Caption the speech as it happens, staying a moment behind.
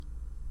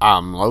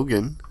I'm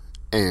Logan,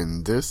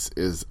 and this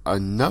is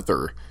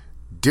another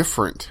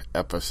different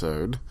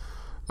episode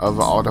of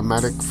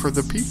Automatic for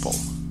the People.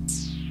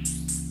 It's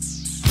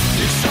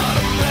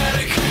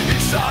automatic,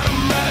 it's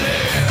automatic,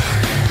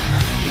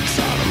 it's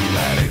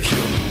automatic.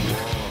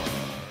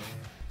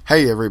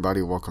 Hey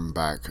everybody, welcome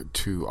back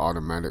to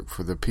Automatic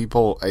for the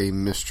People, a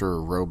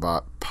Mr.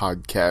 Robot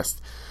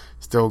podcast.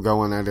 Still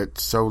going at it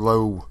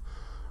solo.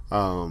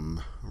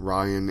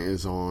 Ryan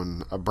is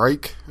on a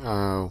break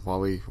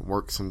while he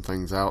works some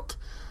things out.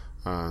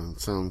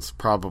 Sounds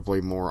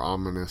probably more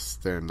ominous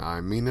than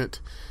I mean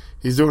it.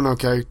 He's doing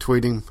okay,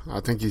 tweeting.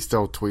 I think he's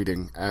still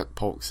tweeting at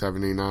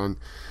Polk79.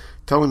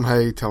 Tell him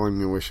hey, tell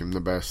him you wish him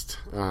the best.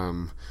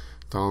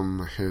 Tell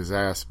him his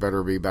ass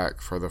better be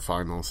back for the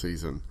final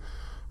season.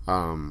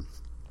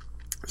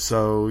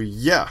 So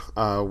yeah,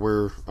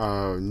 we're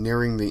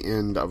nearing the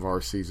end of our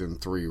season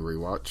 3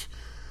 rewatch.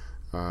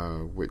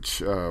 Which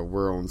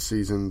we're on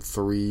season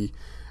 3,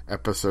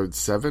 episode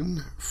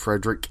 7,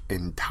 Frederick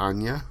and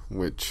Tanya,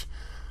 which,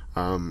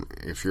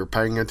 if you're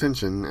paying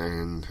attention,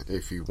 and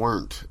if you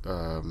weren't,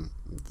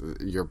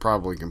 you're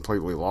probably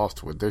completely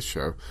lost with this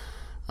show.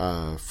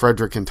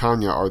 Frederick and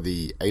Tanya are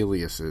the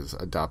aliases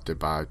adopted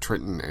by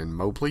Trenton and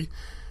Mobley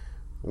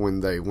when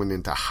they went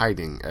into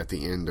hiding at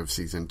the end of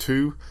season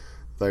 2.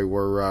 They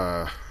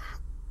were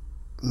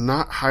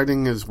not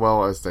hiding as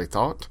well as they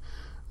thought.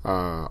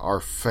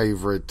 Our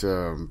favorite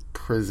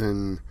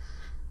prison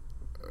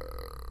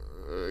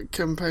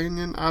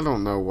companion, I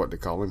don't know what to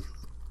call him,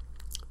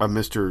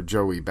 Mr.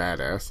 Joey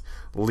Badass,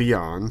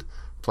 Leon,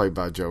 played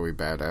by Joey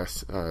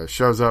Badass,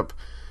 shows up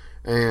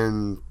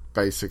and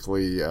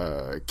basically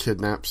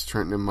kidnaps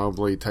Trenton and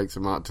Mobley, takes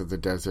them out to the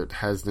desert,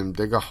 has them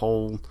dig a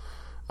hole.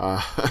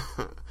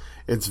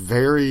 It's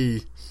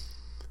very,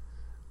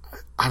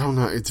 I don't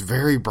know, it's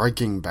very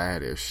Breaking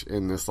Bad-ish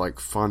in this like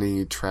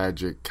funny,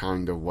 tragic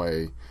kind of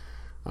way.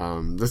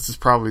 This is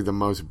probably the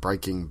most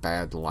Breaking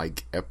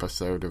Bad-like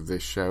episode of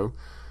this show.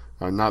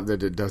 Not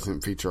that it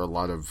doesn't feature a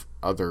lot of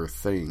other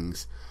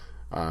things.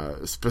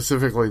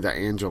 Specifically the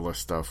Angela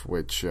stuff,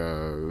 which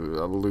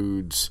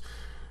alludes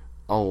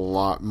a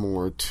lot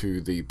more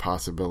to the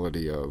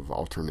possibility of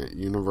alternate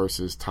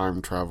universes, time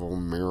travel,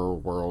 mirror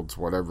worlds,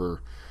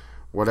 whatever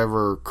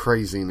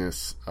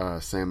craziness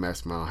Sam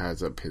Esmail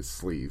has up his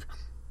sleeve.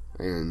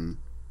 And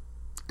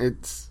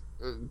it's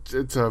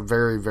a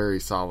very,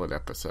 very solid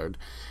episode.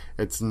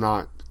 It's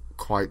not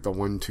quite the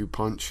 1-2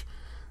 punch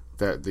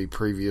that the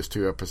previous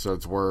 2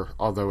 episodes were,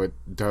 although it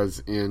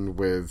does end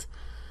with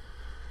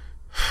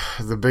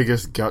the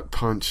biggest gut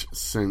punch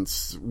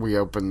since we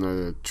opened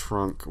the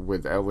trunk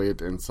with Elliot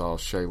and saw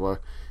Shayla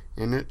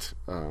in it.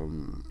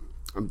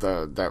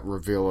 That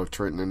reveal of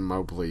Trenton and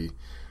Mobley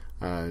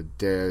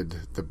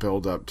dead, the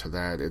build up to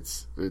that,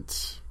 it's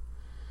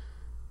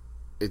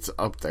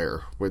up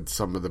there with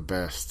some of the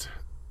best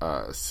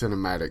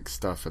cinematic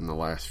stuff in the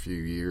last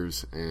few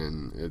years,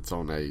 and it's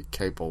on a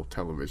cable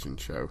television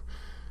show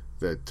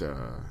that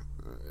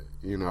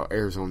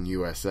airs on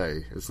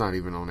USA. It's not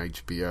even on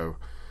HBO,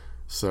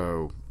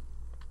 so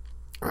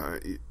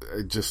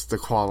just the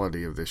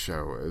quality of this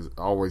show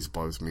always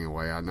blows me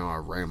away. I know I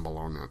ramble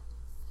on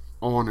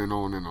and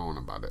on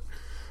about it,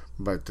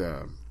 but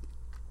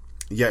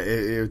yeah,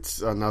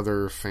 it's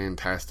another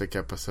fantastic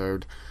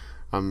episode.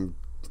 I'm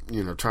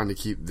trying to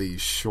keep these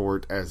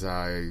short as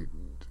I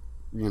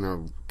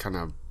kind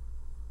of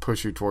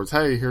push you towards,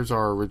 hey, here's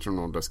our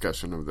original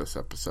discussion of this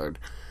episode.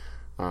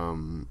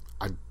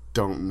 I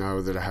don't know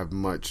that I have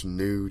much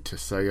new to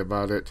say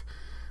about it,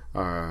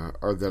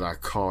 or that I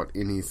caught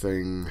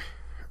anything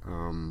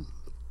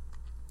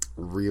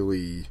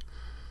really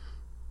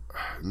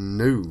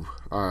new.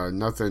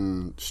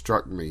 Nothing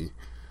struck me.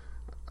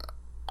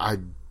 I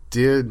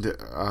did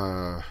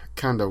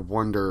kind of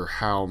wonder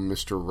how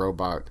Mr.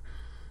 Robot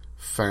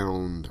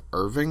found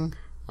Irving,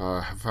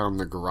 found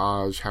the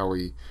garage, how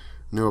he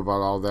knew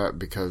about all that,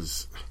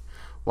 because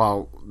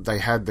while they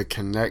had the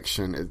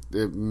connection,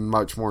 it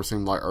much more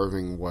seemed like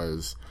Irving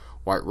was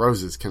White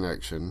Rose's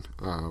connection,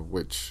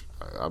 which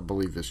I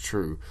believe is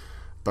true.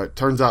 But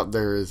turns out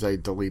there is a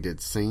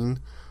deleted scene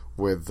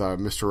with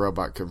Mr.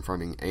 Robot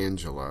confronting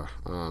Angela,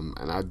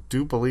 and I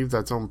do believe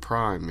that's on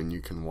Prime, and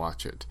you can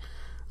watch it.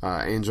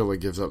 Angela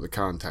gives up the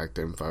contact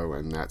info,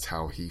 and that's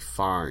how he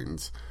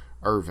finds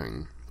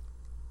Irving.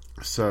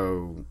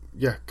 So,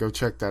 yeah, go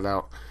check that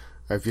out.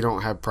 If you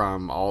don't have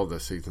Prime, all the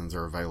seasons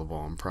are available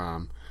on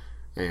Prime,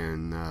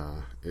 and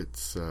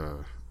it's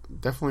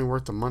definitely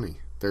worth the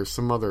money. There's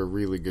some other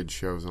really good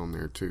shows on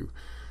there, too.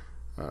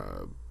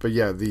 But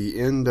yeah, the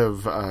end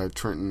of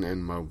Trenton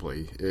and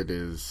Mobley, it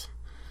is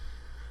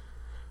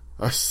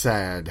a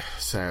sad,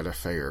 sad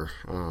affair.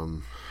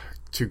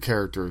 2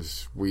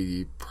 characters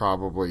we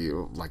probably,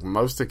 like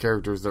most of the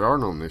characters that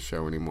aren't on this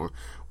show anymore,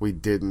 we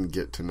didn't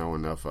get to know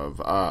enough of.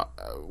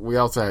 We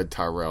also had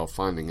Tyrell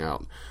finding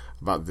out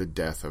about the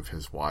death of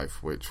his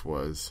wife, which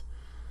was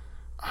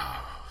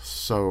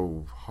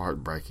so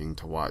heartbreaking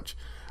to watch.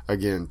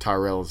 Again,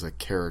 Tyrell is a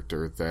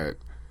character that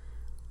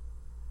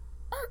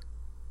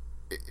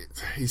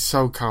he's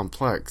so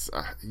complex.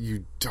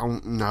 You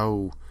don't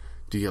know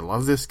Do you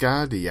love this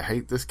guy? Do you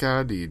hate this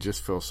guy? Do you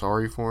just feel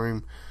sorry for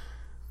him?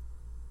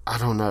 I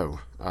don't know.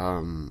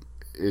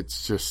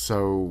 It's just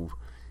so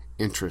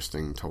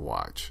interesting to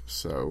watch.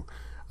 So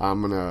I'm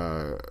going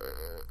to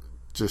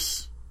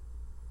just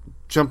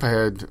jump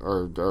ahead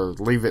or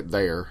leave it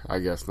there, I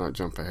guess, not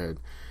jump ahead,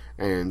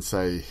 and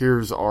say,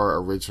 here's our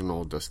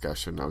original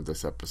discussion of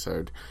this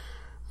episode.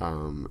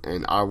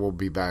 And I will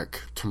be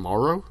back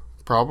tomorrow,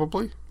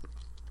 probably,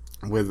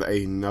 with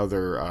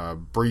another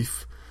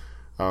brief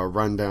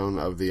rundown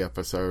of the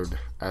episode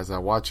as I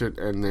watch it,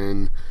 and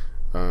then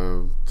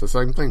the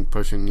same thing,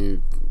 pushing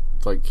you,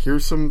 like,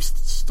 here's some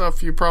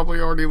stuff you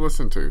probably already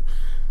listened to.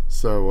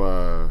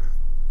 So,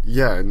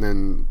 yeah, and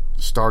then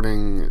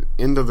starting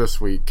into this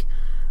week,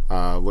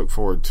 look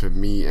forward to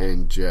me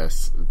and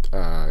Jess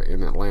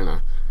in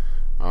Atlanta,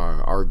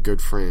 our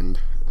good friend,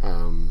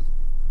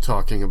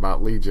 talking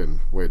about Legion,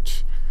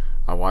 which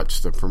I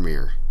watched the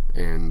premiere.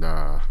 And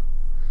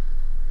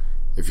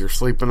if you're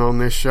sleeping on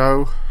this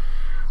show,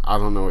 I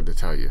don't know what to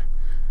tell you.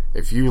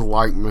 If you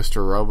like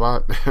Mr.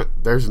 Robot,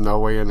 there's no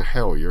way in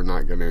hell you're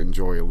not going to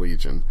enjoy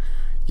Legion.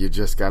 You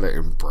just got to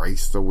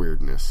embrace the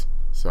weirdness.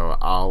 So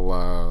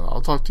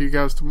I'll talk to you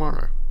guys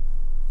tomorrow.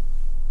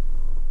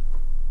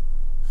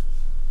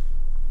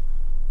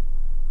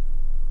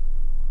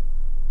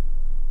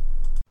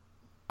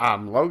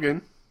 I'm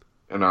Logan.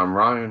 And I'm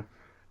Ryan.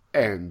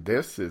 And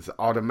this is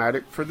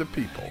Automatic for the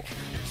People.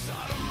 It's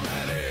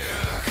automatic.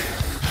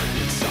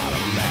 It's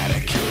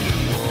automatic. You're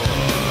the one.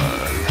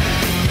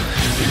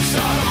 It's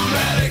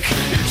automatic.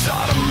 It's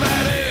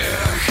automatic.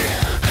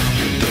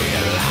 Your day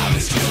alive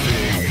is just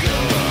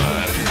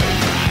begun.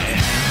 Right.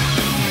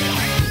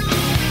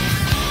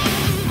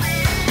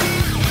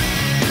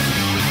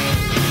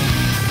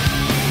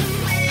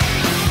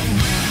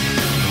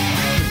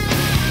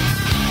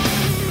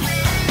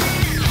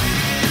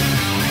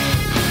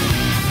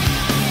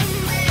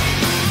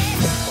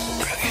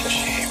 Brilliant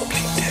shape,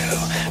 blink tail,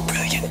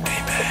 brilliant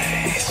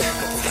babies.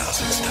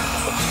 1,000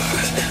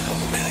 stars,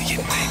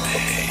 1,000,000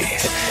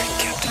 babies.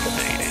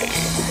 Captivating,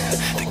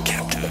 the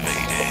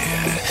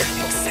captivated.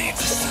 And save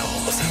the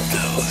souls of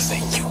those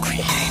that you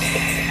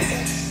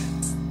created.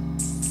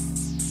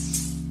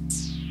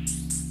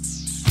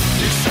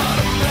 It's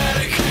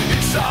automatic,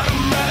 it's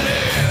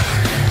automatic.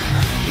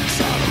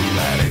 It's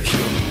automatic,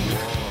 you're the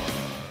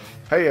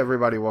one. Hey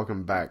everybody,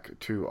 welcome back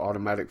to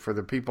Automatic for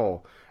the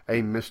People,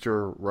 a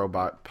Mr.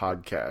 Robot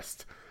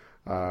podcast.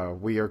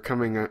 We are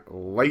coming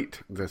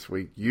late this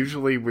week.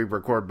 Usually we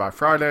record by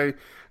Friday,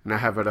 and I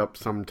have it up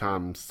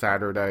sometime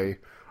Saturday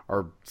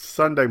or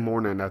Sunday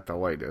morning at the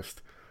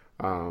latest.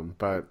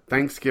 But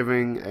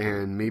Thanksgiving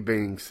and me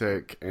being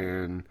sick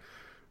and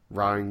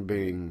Ryan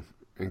being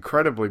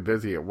incredibly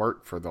busy at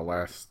work for the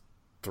last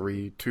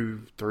 3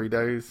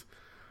 days,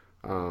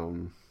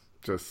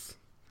 just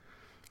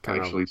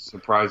kind Actually,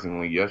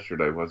 surprisingly,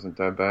 yesterday wasn't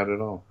that bad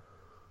at all.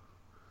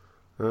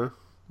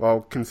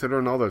 well,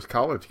 considering all those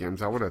college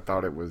games, I would have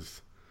thought it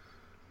was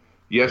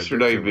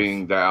Yesterday ridiculous.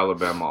 being the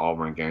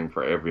Alabama-Auburn game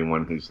for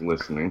everyone who's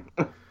listening.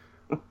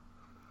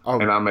 Oh,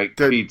 And I make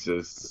did-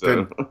 pizzas,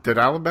 so did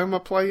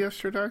Alabama play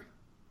yesterday?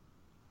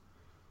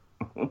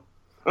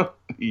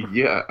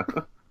 yeah.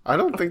 I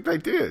don't think they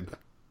did.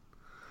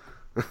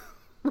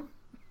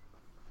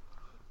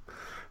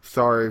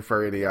 Sorry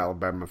for any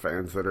Alabama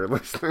fans that are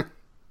listening.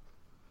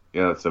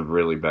 Yeah, that's a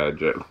really bad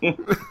joke.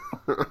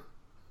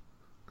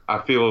 I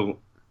feel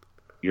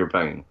your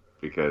pain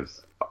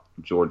because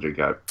Georgia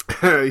got...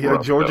 Yeah,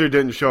 roughed Georgia up.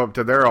 didn't show up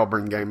to their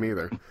Auburn game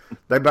either.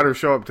 They better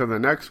show up to the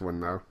next one,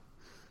 though.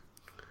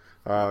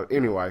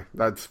 Anyway,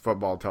 that's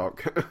football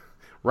talk.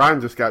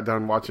 Ryan just got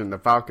done watching the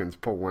Falcons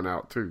pull one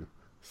out, too.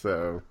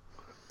 So,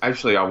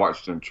 Actually, I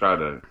watched them try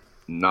to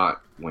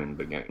not win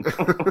the game.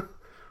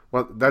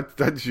 well,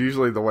 that's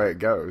usually the way it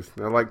goes.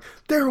 They're like,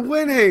 they're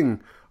winning!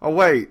 Oh,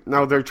 wait.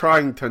 No, they're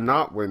trying to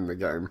not win the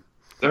game.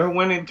 They're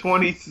winning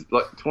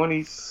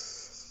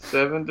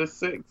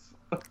 27-6.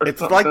 Or It's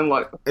something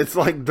like it's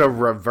like the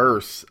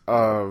reverse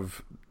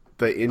of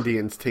the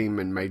Indians team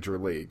in Major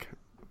League.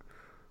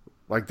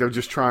 Like they're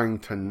just trying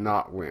to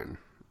not win.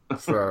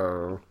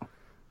 So,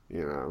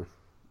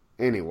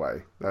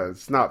 Anyway,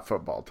 it's not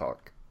football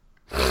talk.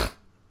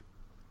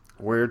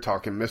 We're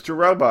talking Mr.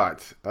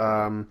 Robot.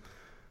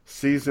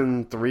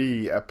 Season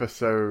 3,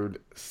 episode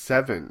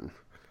 7.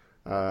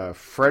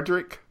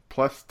 Frederick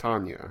plus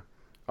Tanya.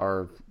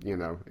 Or,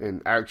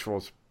 in actual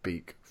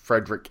speak,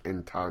 Frederick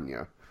and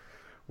Tanya.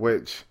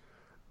 Which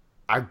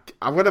I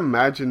would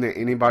imagine that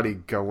anybody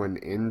going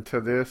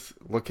into this,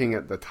 looking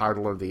at the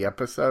title of the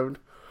episode,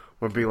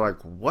 would be like,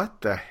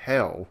 what the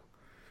hell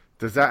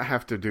does that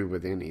have to do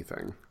with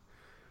anything?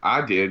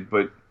 I did,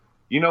 but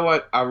you know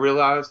what? I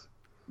realized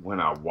when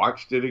I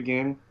watched it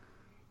again,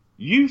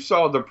 you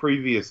saw the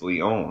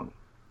previously on.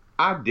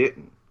 I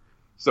didn't.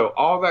 So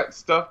all that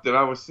stuff that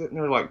I was sitting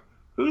there like,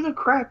 who the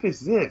crap is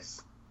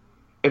this?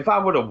 If I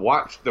would have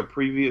watched the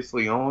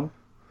previously on,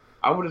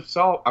 I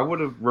would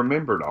have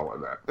remembered all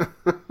of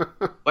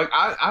that. Like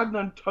I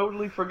done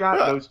totally forgot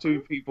those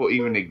two people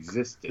even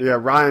existed. Yeah,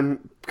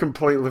 Ryan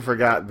completely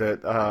forgot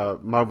that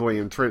Mobley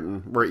and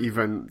Trenton were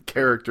even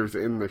characters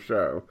in the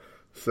show.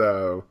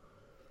 So,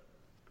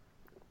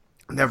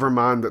 never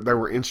mind that they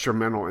were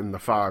instrumental in the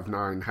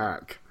 5'9"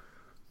 hack.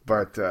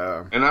 But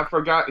And I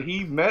forgot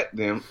he met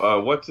them.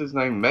 What's his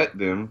name? Met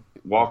them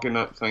walking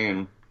up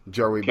saying,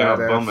 Joey "Can I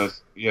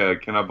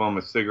Badass. can I bum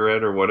a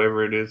cigarette or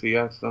whatever it is?" He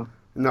asked them.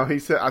 No, he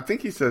said. I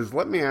think he says,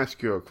 "Let me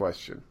ask you a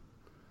question,"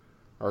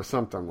 or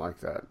something like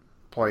that.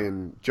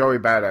 Playing Joey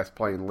Badass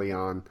playing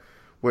Leon,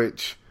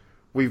 which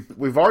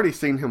we've already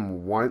seen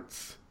him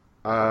once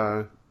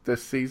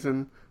this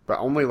season, but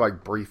only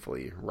like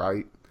briefly,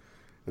 right?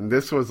 And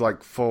this was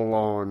like full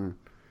on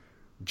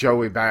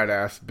Joey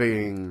Badass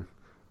being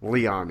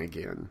Leon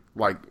again,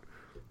 like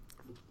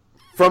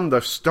from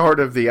the start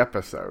of the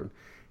episode.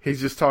 He's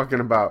just talking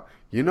about,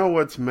 you know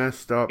what's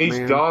messed up, He's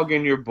man?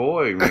 dogging your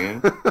boy,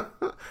 man.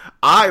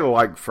 I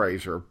like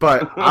Frasier,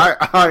 but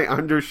I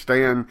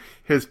understand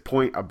his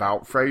point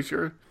about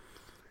Frasier,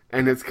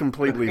 and it's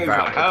completely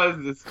valid. How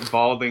is this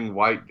balding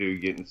white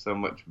dude getting so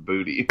much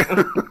booty?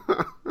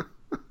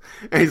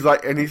 And he's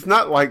like, and he's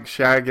not like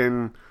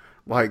shagging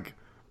like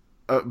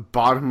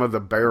bottom of the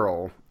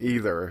barrel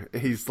either.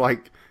 He's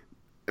like,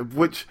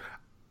 which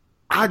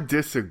I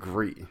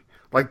disagree.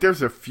 Like,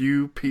 there's a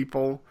few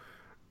people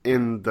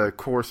in the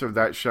course of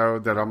that show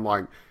that I'm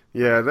like,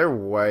 yeah, they're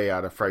way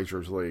out of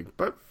Frasier's league.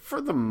 But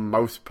for the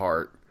most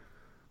part,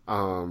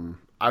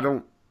 I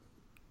don't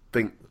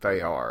think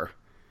they are.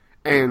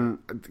 And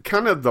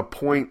kind of the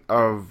point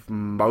of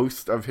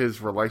most of his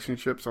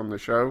relationships on the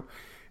show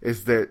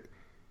is that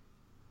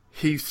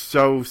he's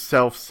so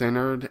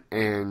self-centered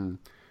and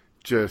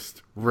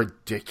just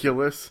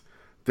ridiculous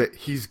that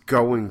he's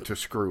going to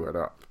screw it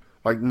up.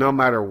 Like, no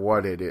matter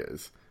what it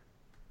is.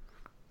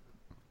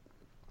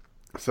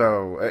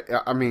 So,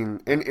 I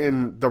mean,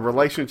 in the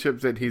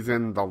relationships that he's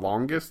in the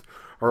longest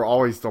are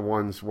always the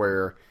ones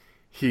where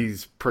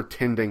he's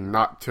pretending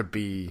not to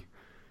be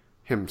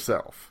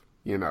himself,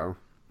 you know?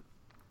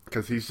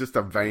 Because he's just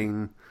a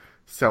vain,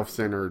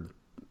 self-centered,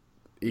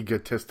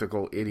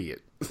 egotistical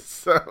idiot.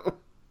 So...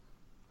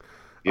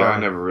 Yeah, I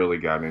never really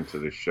got into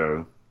this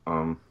show.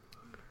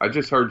 I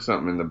just heard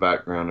something in the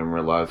background and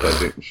realized I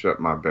didn't shut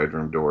my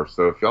bedroom door.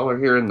 So if y'all are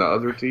hearing the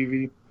other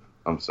TV,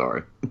 I'm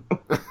sorry.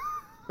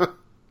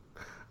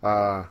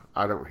 I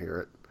don't hear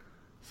it.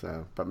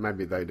 So, but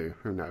maybe they do.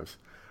 Who knows?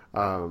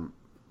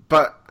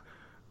 But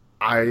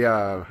I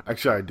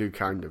actually I do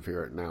kind of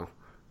hear it now.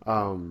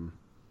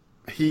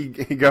 He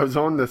goes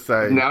on to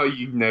say, Now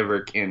you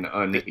never can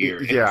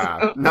unhear it.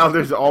 yeah. Now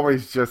there's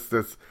always just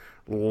this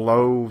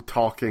low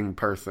talking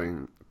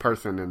person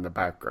in the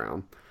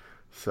background.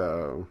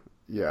 So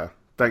yeah,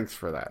 thanks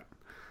for that.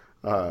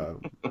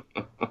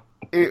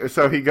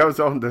 So he goes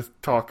on to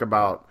talk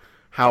about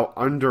how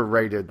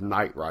underrated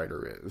Knight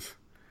Rider is.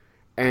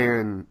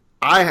 And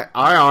I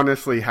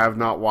honestly have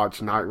not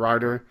watched Knight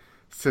Rider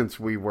since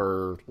we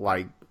were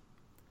like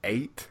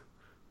 8,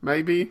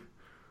 maybe.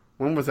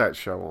 When was that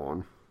show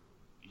on?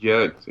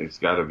 Yeah, it's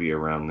got to be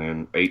around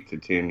then, 8 to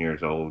 10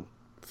 years old.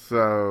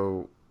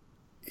 So,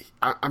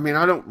 I mean,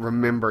 I don't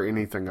remember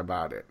anything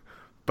about it.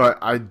 But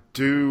I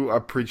do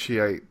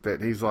appreciate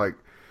that he's like,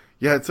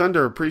 yeah, it's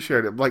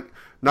underappreciated. Like,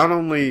 not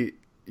only,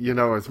 you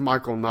know, is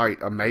Michael Knight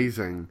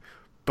amazing,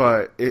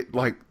 but it,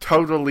 like,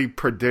 totally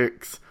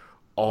predicts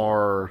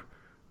our,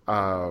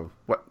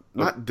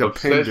 not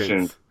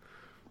dependence.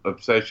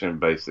 Obsession,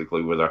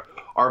 basically, with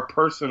our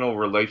personal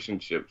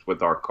relationships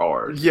with our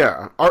cars.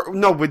 Yeah.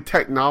 With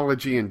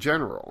technology in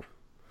general.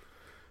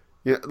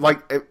 Yeah, like,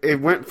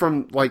 it went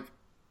from, like,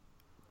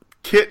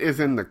 Kit is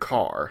in the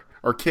car,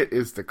 or Kit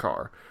is the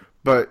car,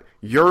 but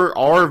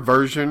our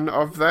version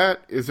of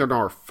that is in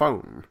our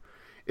phone.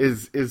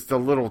 Is the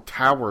little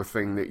tower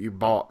thing that you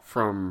bought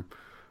from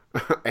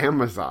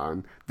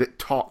Amazon that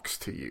talks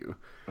to you.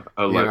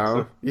 Alexa. You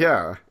know?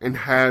 Yeah, and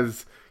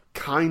has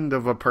kind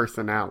of a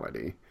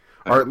personality.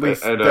 Or at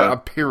least the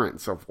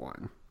appearance of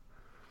one.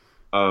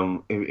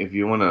 If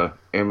you want a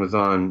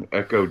Amazon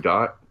Echo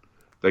Dot,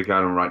 they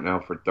got them right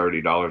now for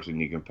 $30, and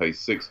you can pay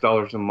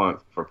 $6 a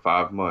month for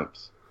 5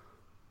 months.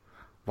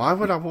 Why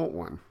would I want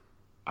one?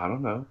 I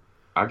don't know.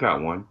 I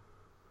got one.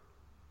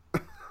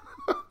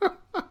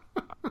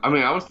 I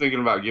mean, I was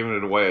thinking about giving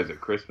it away as a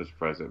Christmas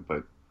present,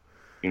 but,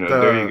 you know,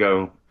 there you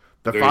go.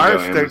 The There you Fire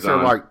go, Sticks are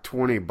Amazon. like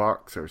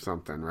 $20 or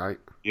something, right?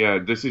 Yeah,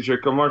 this is your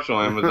commercial,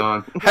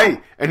 Amazon.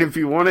 Hey, and if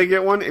you want to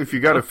get one, if you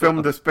go to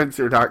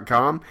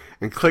filmdispenser.com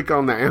and click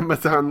on the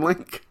Amazon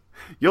link,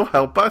 you'll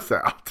help us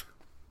out.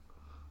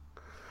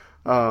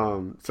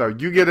 So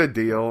you get a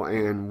deal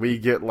and we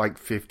get like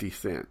 50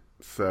 cents.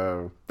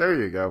 So there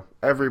you go.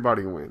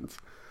 Everybody wins.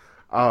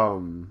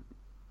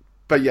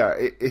 But yeah,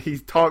 he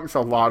talks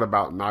a lot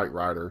about Knight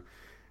Rider.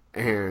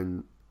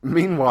 And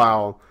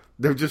meanwhile,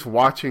 they're just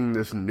watching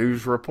this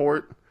news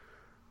report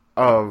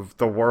of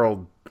the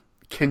world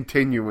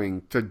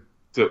continuing to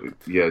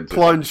Just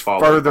plunge fall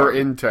further apart.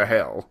 into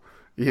hell,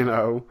 you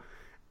know?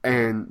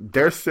 And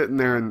they're sitting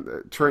there,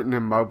 and Trenton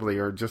and Mobley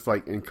are just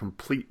like in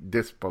complete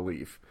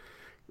disbelief.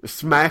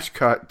 Smash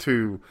cut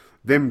to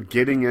them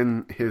getting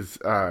in his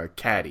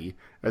caddy,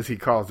 as he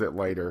calls it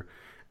later,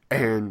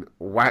 and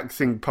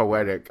waxing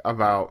poetic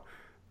about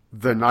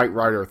the Knight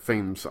Rider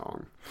theme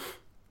song.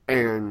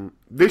 And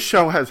this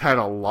show has had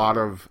a lot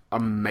of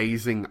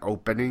amazing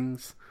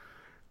openings.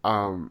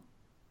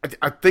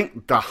 I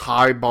think the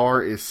high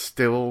bar is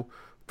still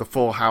the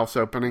Full House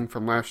opening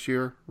from last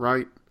year,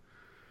 right?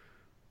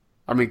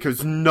 I mean,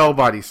 because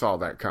nobody saw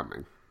that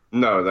coming.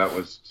 No, it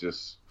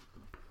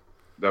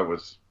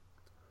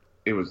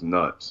was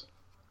nuts.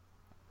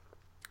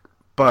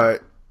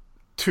 But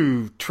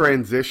to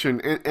transition,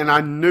 and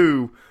I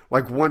knew,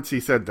 like, once he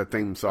said the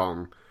theme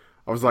song,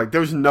 I was like,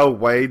 there's no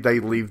way they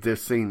leave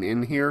this scene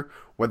in here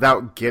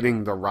without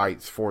getting the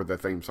rights for the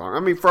theme song.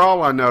 I mean, for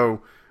all I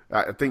know,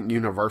 I think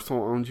Universal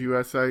owns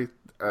USA.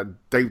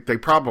 They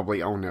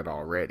probably own it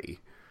already.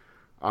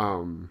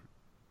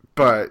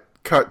 But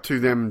cut to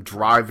them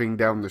driving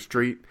down the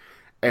street,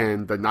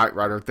 and the Knight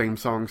Rider theme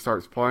song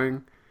starts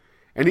playing.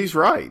 And he's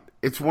right.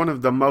 It's one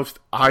of the most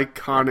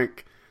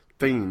iconic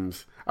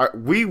themes.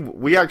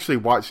 We actually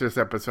watched this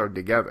episode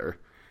together.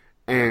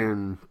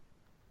 And,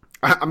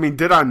 I mean,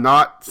 did I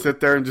not sit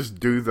there and just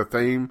do the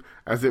theme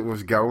as it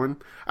was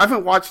going? I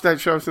haven't watched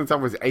that show since I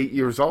was 8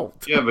 years old.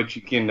 Yeah, but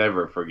you can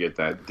never forget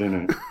that.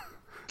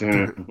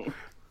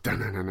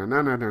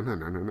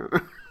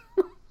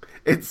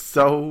 It's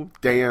so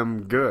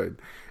damn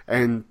good.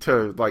 And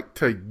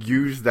to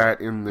use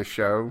that in the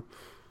show,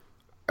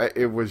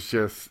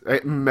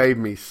 it made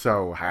me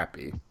so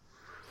happy.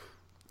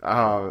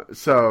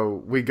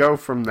 So we go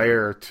from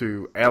there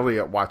to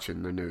Elliot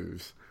watching the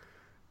news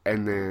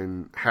and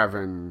then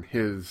having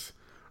his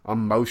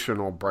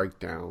emotional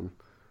breakdown.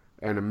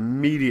 And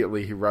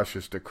immediately he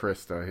rushes to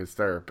Krista, his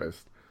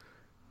therapist.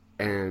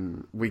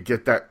 And we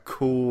get that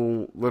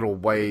cool little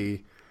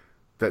way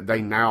that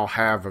they now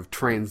have of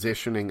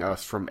transitioning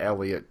us from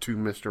Elliot to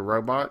Mr.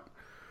 Robot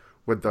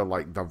with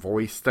the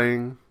voice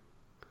thing.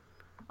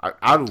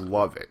 I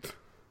love it.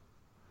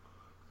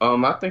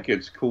 I think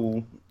it's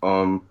cool.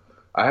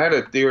 I had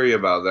a theory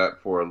about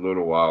that for a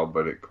little while,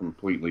 but it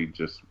completely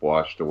just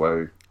washed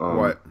away.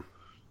 What?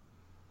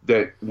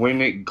 That when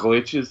it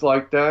glitches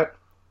like that,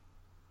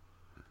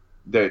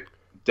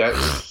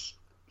 that's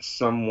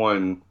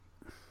someone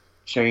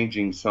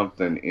changing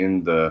something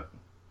in the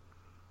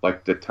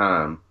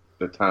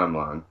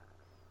timeline.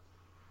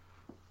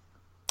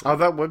 Oh,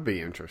 that would be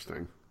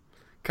interesting.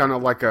 Kind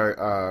of like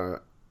a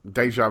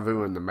deja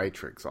vu in the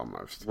Matrix,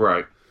 almost.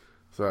 Right.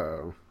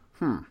 So,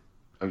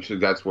 Actually,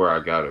 that's where I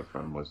got it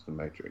from, was the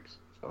Matrix.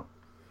 So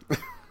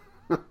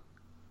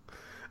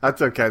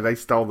that's okay. They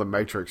stole the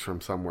Matrix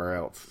from somewhere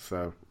else,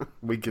 so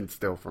we can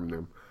steal from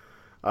them.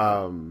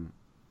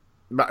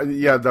 But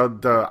yeah,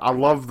 I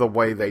love the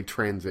way they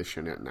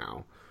transition it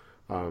now,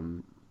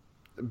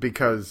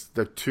 because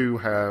the two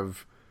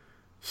have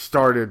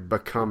started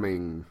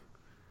becoming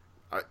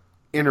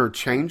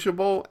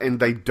interchangeable, and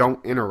they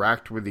don't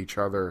interact with each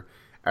other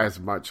as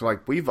much.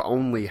 Like, we've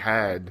only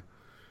had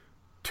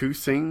 2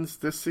 scenes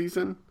this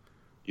season.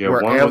 Yeah,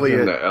 one was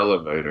in the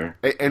elevator.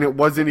 And it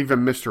wasn't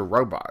even Mr.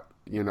 Robot,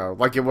 you know?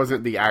 Like, it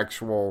wasn't the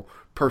actual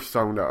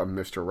persona of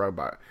Mr.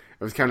 Robot.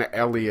 It was kind of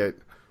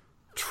Elliot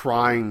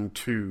trying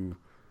to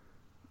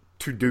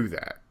do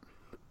that.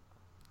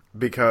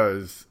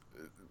 Because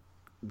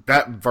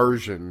that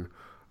version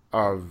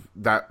of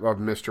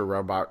Mr.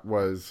 Robot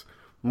was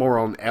more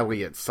on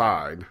Elliot's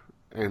side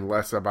and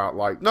less about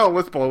no,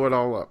 let's blow it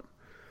all up.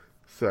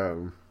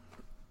 So,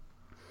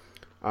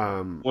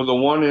 well, the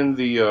one in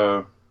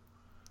the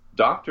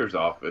doctor's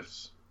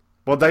office.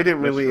 Well, they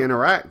didn't really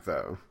interact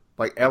though.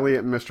 Like,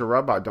 Elliot and Mr.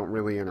 Robot don't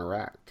really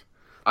interact.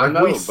 I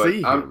know, we but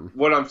see him.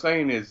 What I'm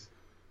saying is,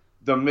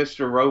 the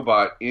Mr.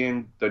 Robot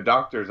in the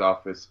doctor's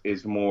office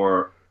is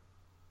more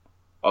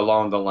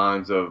along the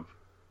lines of,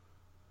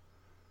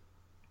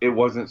 it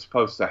wasn't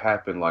supposed to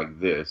happen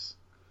like this.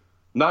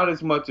 Not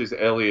as much as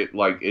Elliot,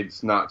 like,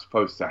 it's not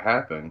supposed to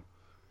happen,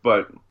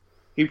 but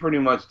he pretty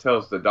much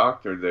tells the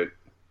doctor that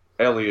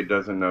Elliot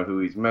doesn't know who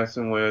he's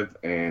messing with,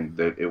 and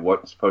that it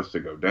wasn't supposed to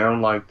go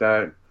down like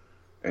that,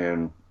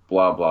 and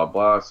blah, blah,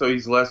 blah. So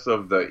he's less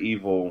of the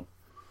evil,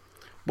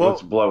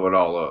 let's blow it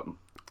all up.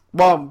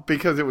 Well,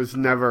 because it was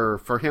never,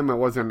 for him, it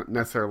wasn't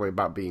necessarily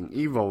about being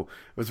evil.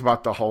 It was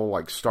about the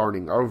whole,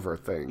 starting over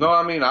thing. No,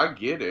 I mean, I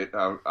get it.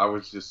 I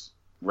was just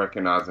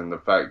recognizing the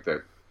fact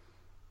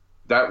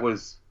that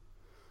was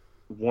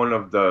one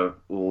of the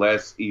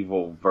less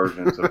evil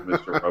versions of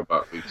Mr.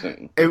 Robot we've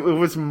seen. It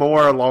was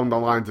more along the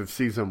lines of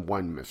season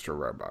 1 Mr.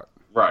 Robot.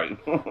 Right.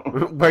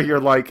 Where you're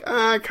like,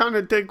 I kind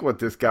of dig what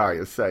this guy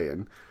is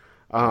saying.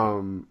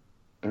 In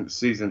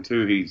season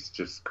 2, he's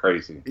just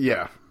crazy.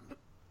 Yeah.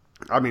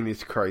 I mean,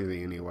 he's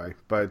crazy anyway.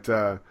 But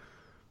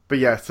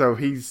yeah, so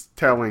he's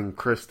telling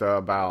Krista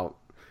about,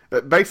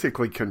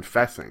 basically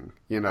confessing,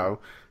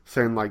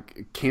 saying,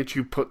 can't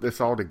you put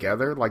this all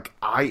together?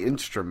 I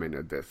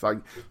instrumented this.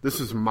 This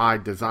is my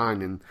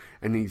design,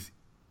 and these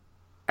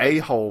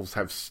a-holes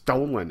have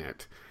stolen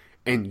it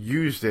and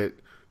used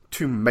it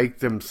to make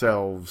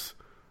themselves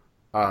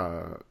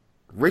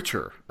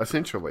richer,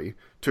 essentially,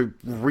 to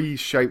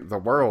reshape the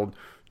world,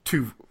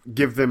 to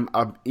give them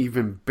an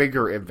even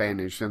bigger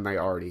advantage than they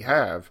already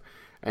have.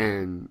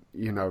 And,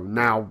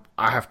 now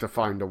I have to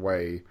find a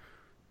way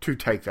to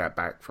take that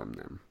back from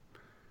them.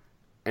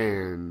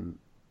 And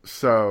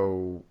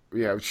so,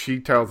 she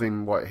tells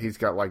him he's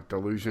got like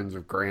delusions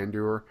of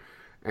grandeur.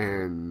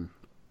 And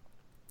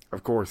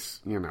of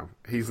course,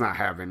 he's not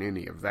having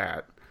any of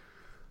that.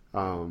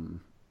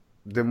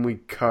 Then we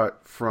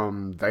cut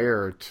from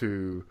there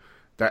to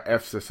that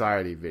F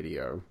Society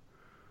video,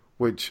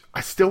 which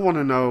I still want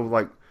to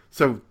know,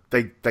 so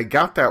they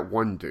got that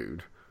one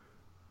dude,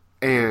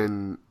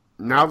 and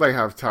now they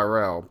have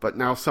Tyrell, but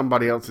now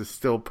somebody else is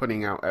still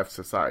putting out F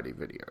Society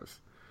videos.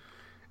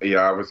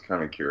 Yeah, I was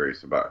kind of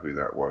curious about who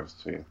that was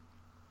too.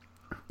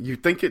 You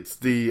think it's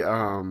the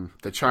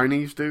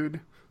Chinese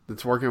dude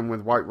that's working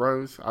with White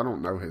Rose? I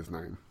don't know his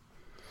name.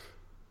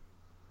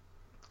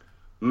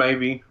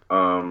 Maybe.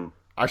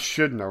 I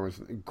should know his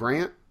name.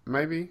 Grant,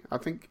 maybe, I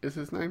think is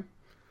his name.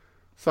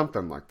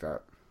 Something like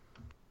that.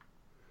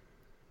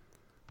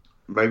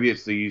 Maybe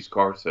it's the used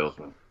car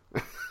salesman.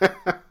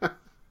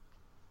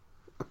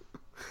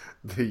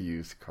 The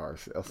used car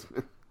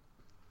salesman.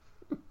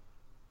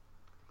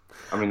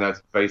 I mean,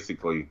 that's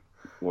basically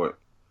what...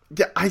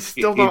 Yeah, I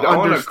still He's don't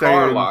on understand. a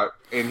car lot,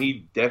 and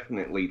he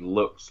definitely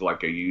looks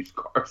like a used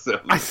car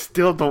salesman. I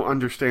still don't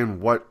understand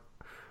what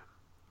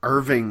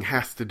Irving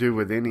has to do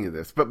with any of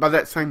this. But by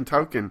that same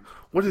token,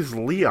 what does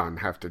Leon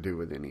have to do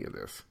with any of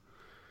this?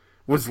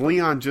 Was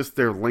Leon just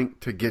their link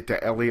to get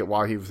to Elliot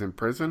while he was in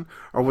prison?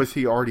 Or was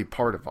he already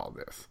part of all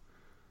this?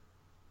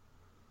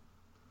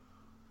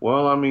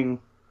 Well, I mean,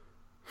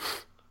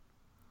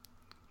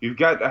 you've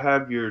got to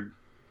have your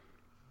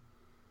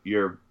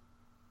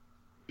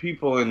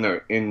people in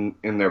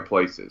their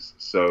places.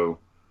 So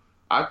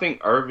I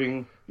think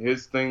Irving,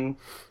 his thing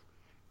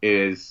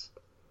is,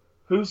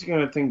 who's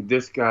going to think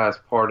this guy's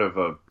part of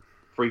a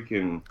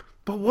freaking...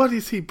 But what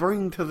does he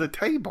bring to the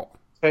table?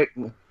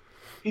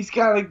 He's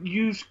got a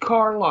used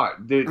car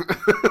lot that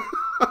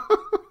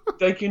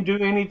they can do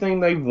anything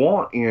they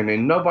want in,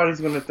 and nobody's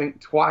going to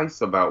think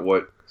twice about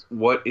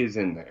what is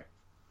in there.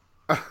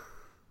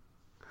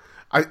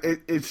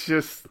 It's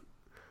just...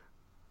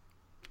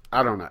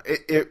 I don't know.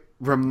 It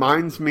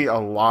reminds me a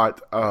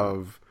lot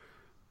of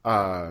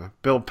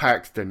Bill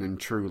Paxton in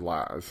True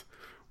Lies,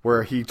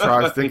 where he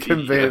tries to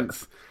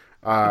convince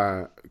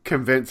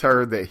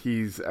her that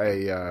he's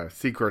a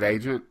secret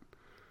agent,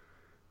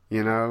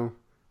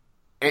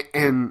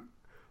 and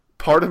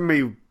part of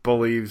me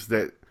believes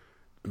that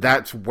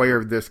that's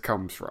where this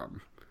comes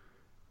from,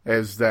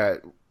 is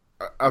that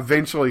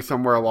eventually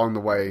somewhere along the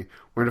way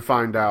we're going to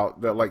find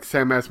out that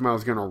Sam Esmail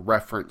is going to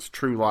reference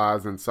True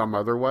Lies in some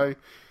other way.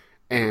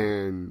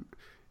 And,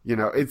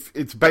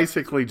 it's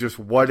basically just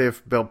what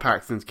if Bill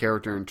Paxton's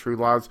character in True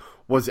Lies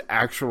was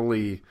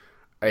actually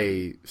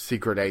a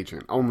secret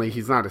agent. Only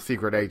he's not a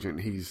secret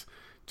agent. He's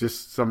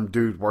just some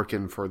dude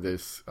working for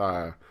this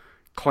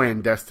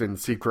clandestine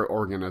secret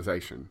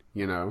organization,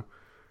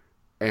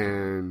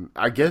 And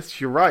I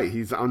guess you're right.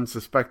 He's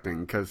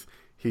unsuspecting because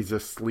he's a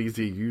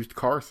sleazy used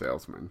car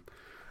salesman.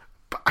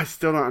 But I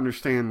still don't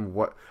understand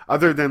what...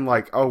 Other than,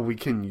 we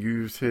can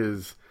use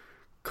his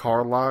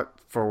car lot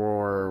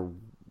for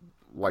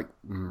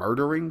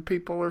murdering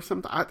people or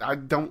something. I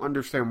don't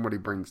understand what he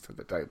brings to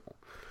the table,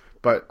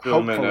 but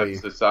Filming hopefully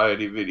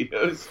society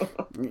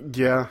videos.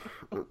 Yeah,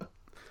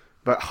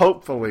 but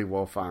hopefully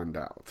we'll find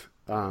out.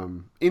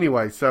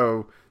 Anyway,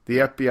 so the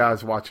FBI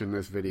is watching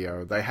this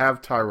video. They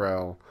have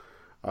Tyrell.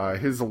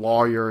 His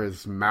lawyer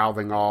is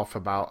mouthing off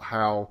about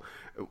how,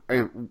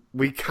 and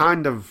we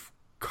kind of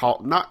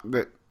caught, not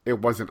that it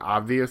wasn't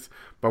obvious,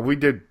 but we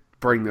did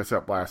bring this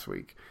up last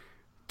week.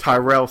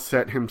 Tyrell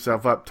set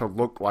himself up to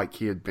look like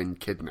he had been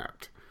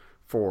kidnapped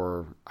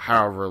for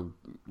however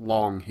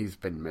long he's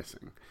been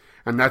missing.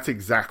 And that's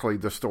exactly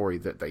the story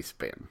that they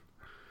spin.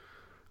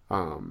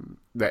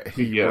 That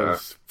he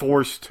was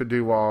forced to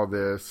do all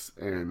this,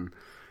 and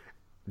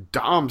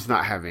Dom's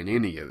not having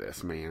any of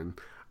this, man.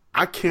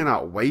 I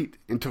cannot wait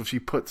until she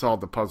puts all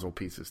the puzzle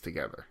pieces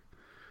together.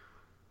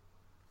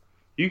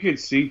 You could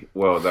see,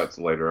 well, that's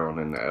later on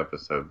in the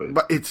episode,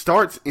 but it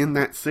starts in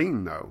that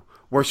scene, though.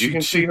 Where you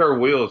can see her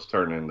wheels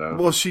turning, though.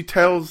 Well, she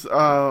tells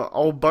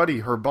old buddy,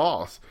 her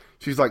boss,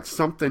 she's like,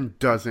 something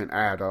doesn't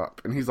add up.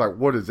 And he's like,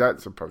 what is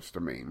that supposed to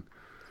mean?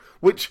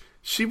 Which,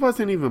 she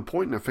wasn't even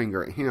pointing a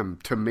finger at him.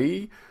 To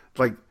me,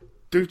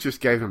 dude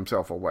just gave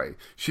himself away.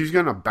 She's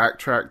going to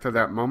backtrack to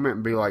that moment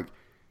and be like,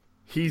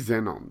 he's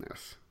in on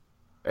this.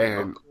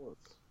 And,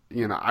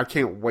 I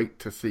can't wait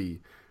to see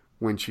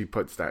when she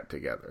puts that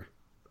together.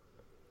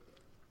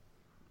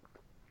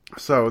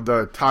 So,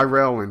 the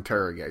Tyrell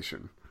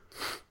interrogation.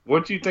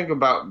 What do you think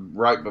about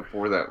right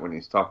before that when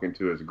he's talking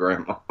to his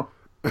grandma?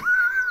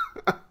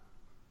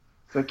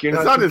 It's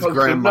you're not his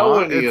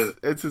grandma.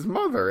 It's his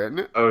mother, isn't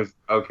it? Oh,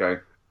 okay.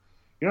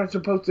 You're not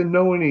supposed to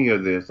know any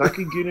of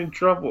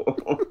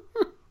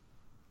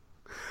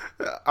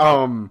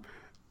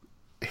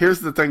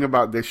here's the thing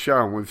about this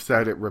show, and we've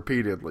said it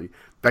repeatedly.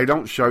 They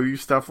don't show you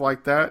stuff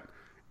like that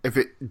if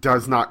it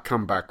does not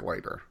come back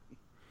later.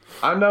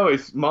 I know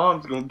his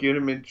mom's gonna get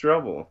him in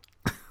trouble.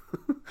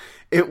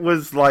 It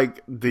was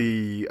like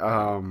the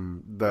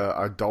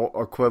adult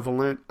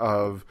equivalent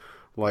of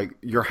like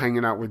you're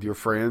hanging out with your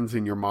friends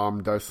and your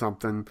mom does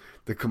something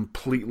that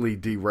completely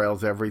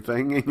derails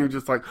everything, and you're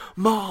just like,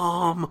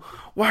 "Mom,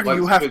 why do Like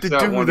you have to spits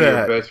out do one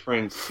that?" of your best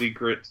friend's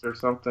secrets or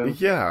something.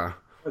 Yeah,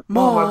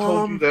 Mom, I told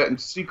Mom. you that in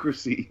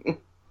secrecy.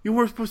 You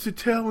weren't supposed to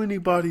tell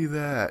anybody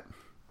that.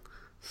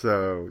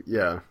 So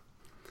yeah,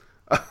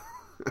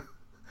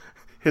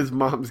 his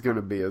mom's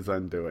gonna be his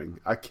undoing.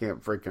 I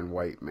can't freaking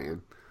wait,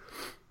 man.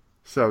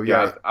 So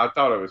yeah, Yeah, I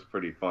thought it was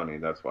pretty funny.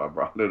 That's why I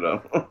brought it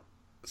up.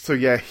 so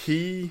yeah,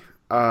 he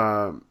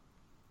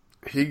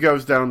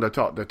goes down to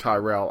talk to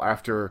Tyrell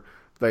after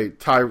they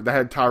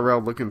had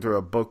Tyrell looking through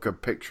a book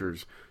of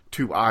pictures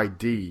to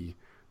ID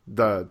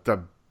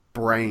the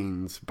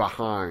brains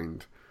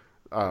behind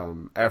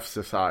F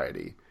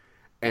Society,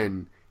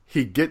 and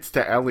he gets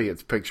to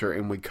Elliot's picture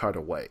and we cut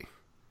away.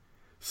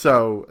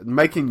 So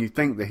making you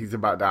think that he's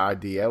about to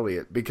ID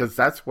Elliot, because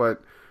that's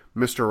what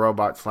Mr.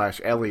 Robot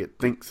 / Elliot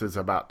thinks is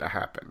about to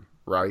happen,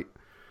 right?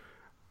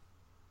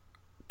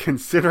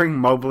 Considering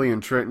Mobley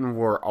and Trenton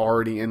were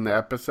already in the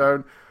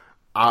episode,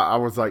 I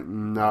was like,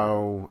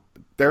 no,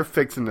 they're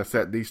fixing to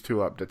set these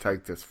two up to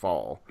take this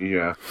fall.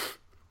 Yeah.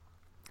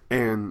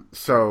 And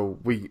so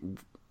we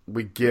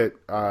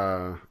get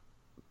that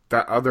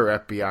other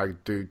FBI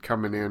dude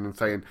coming in and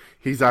saying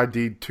he's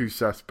ID'd 2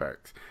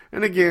 suspects.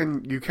 And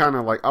again, you kind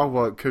of like, oh,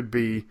 well, it could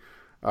be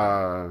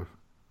Elliot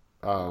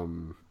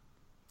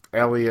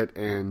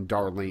and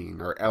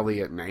Darlene, or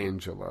Elliot and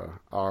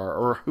Angela,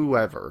 or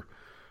whoever.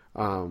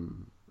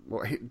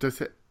 Well,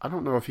 I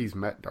don't know if he's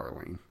met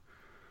Darlene.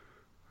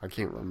 I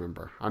can't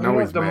remember. I know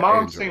he's the met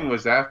mom Angela. scene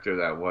was after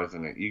that,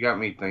 wasn't it? You got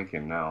me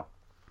thinking now.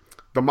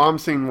 The mom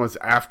scene was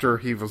after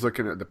he was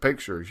looking at the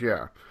pictures,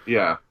 yeah.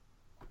 Yeah.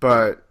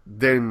 But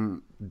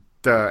then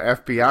the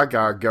FBI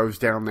guy goes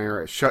down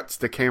there, shuts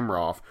the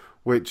camera off.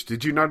 Which,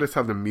 did you notice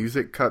how the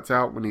music cuts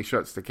out when he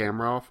shuts the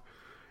camera off?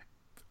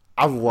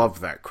 I love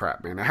that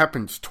crap, man. It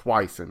happens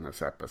twice in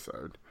this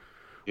episode.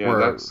 Yeah, Where-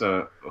 that's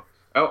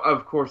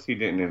of course he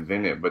didn't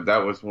invent it, but that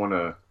was one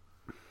of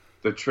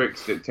the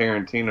tricks that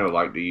Tarantino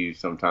liked to use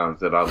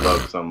sometimes that I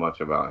love so much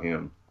about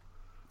him.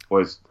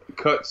 Was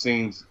cut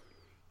scenes,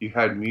 you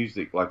had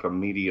music like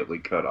immediately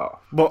cut off.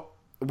 Well,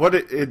 what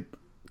it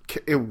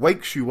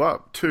wakes you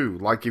up too.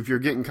 Like if you're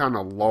getting kind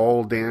of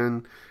lulled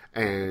in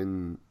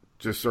and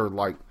just sort of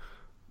like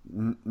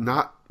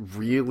not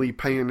really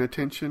paying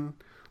attention,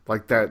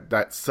 like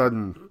that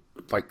sudden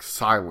like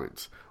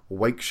silence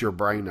wakes your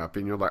brain up,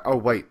 and you're like, oh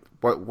wait,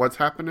 what's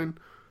happening?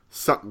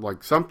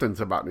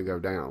 Something's about to go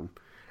down,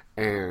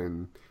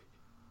 and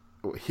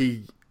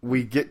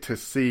we get to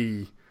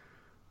see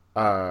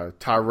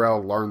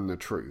Tyrell learn the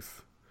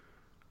truth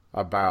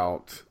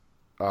about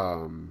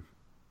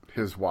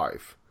his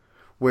wife,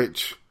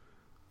 which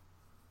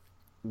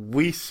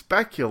we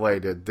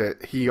speculated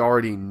that he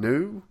already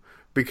knew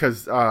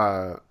because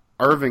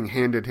Irving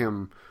handed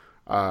him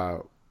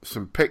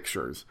some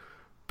pictures,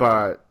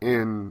 but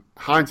in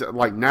hindsight,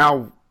 like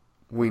now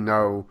we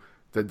know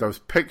that those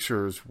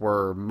pictures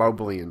were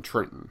Mobley and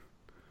Trenton,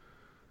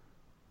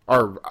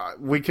 or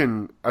we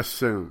can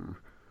assume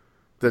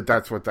that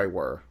that's what they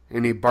were,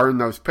 and he burned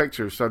those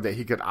pictures so that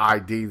he could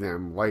ID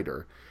them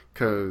later,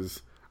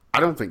 because I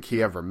don't think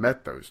he ever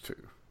met those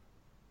two.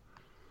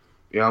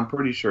 Yeah, I'm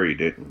pretty sure he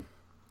didn't.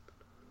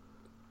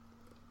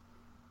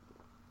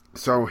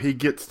 So he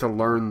gets to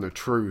learn the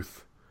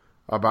truth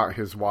about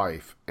his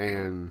wife,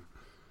 and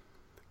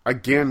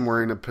again,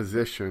 we're in a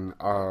position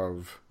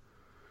of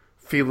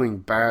feeling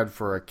bad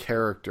for a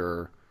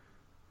character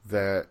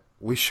that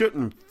we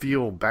shouldn't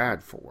feel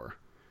bad for.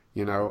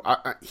 You know,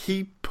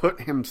 he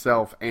put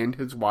himself and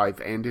his wife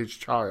and his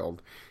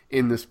child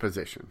in this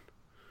position.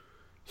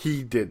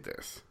 He did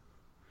this.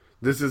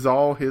 This is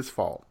all his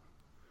fault.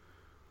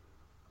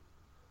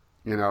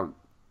 You know,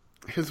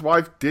 his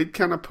wife did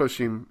kind of push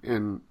him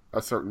in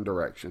a certain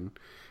direction,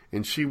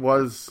 and she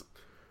was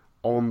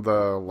on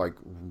the like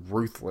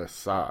ruthless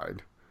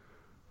side,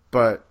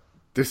 but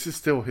this is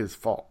still his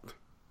fault.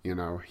 You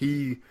know,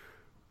 he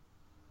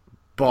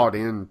bought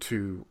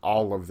into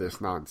all of this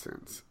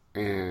nonsense,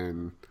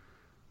 and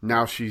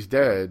now she's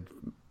dead,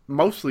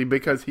 mostly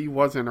because he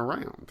wasn't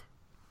around.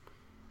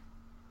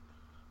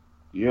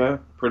 Yeah,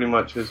 pretty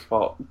much his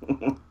fault.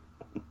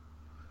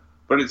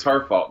 But it's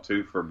her fault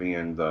too for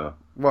being the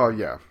Well,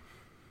 yeah.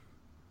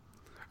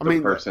 I the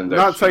mean, person that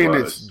not she saying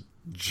was. it's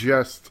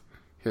just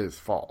his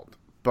fault,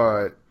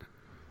 but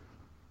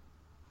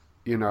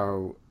you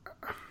know,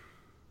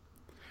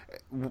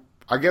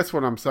 I guess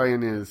what I'm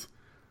saying is,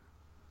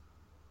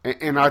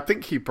 and I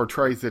think he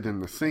portrays it in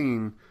the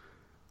scene,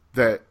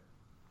 that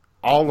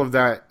all of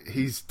that,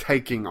 he's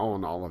taking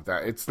on all of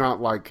that. It's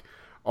not like,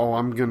 oh,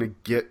 I'm going to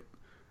get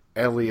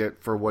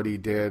Elliot for what he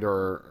did,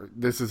 or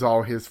this is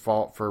all his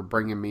fault for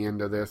bringing me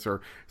into this,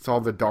 or it's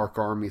all the Dark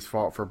Army's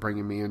fault for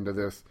bringing me into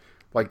this.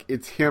 Like,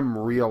 it's him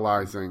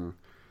realizing,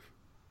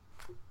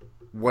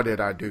 what did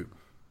I do?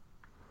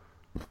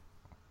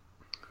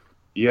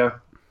 Yeah.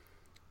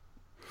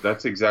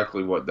 That's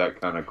exactly what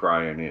that kind of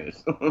crying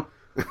is.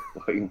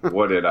 Like,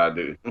 what did I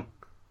do?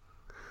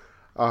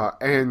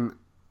 And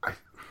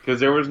Because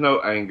there was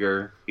no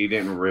anger. He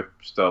didn't rip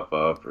stuff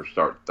up or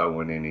start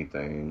throwing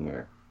anything.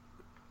 Or...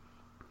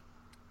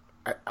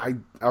 I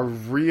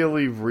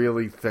really,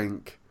 really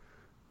think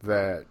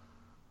that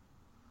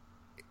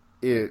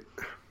if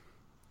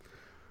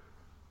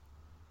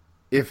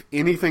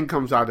anything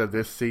comes out of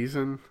this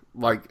season,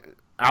 like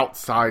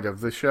outside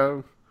of the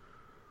show,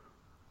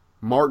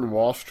 Martin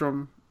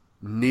Wallstrom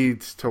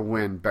needs to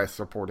win Best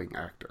Supporting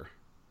Actor.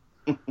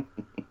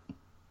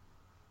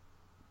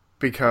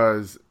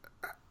 Because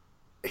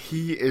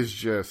he is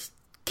just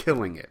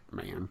killing it,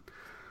 man.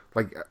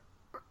 Like,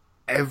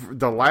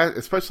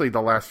 especially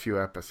the last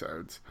few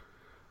episodes.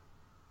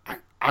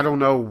 I don't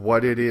know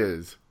what it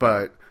is,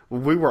 but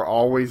we were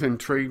always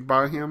intrigued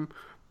by him.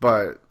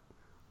 But,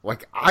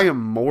 like, I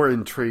am more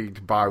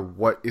intrigued by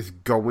what is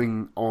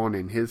going on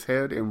in his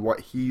head and what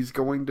he's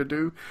going to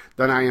do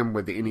than I am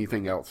with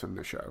anything else in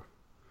the show.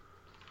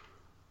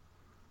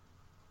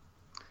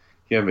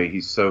 Yeah, I mean,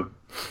 he's so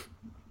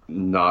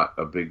not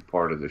a big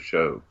part of the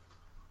show.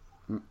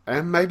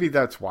 And maybe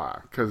that's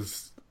why.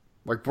 Because,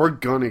 like, we're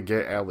going to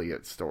get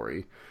Elliot's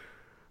story.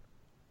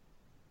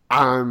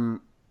 I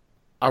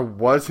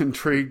was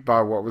intrigued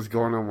by what was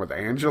going on with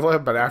Angela,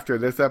 but after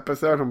this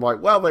episode, I'm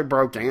like, well, they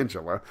broke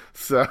Angela.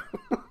 So...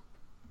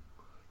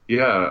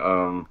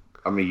 Yeah,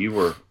 I mean, you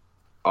were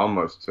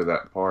almost to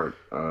that part.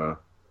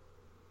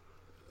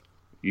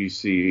 You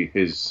see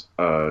his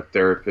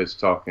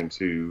therapist talking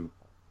to...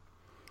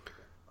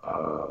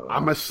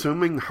 I'm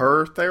assuming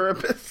her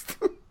therapist?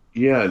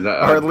 Yeah.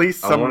 Or at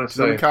least some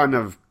say, kind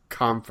of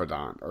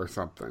confidant or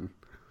something.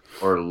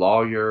 or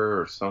lawyer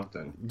or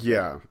something.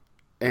 Yeah.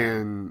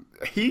 And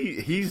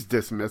he's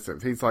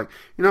dismissive. He's like,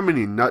 you know how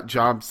many nut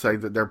jobs say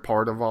that they're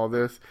part of all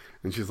this?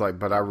 And she's like,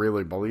 but I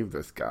really believe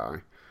this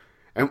guy.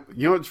 And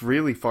you know what's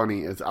really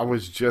funny is I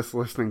was just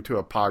listening to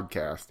a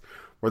podcast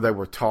where they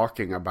were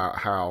talking about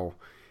how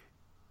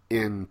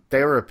in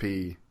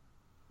therapy,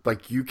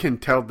 like, you can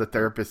tell the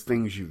therapist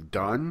things you've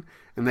done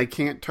and they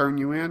can't turn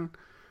you in.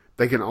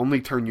 They can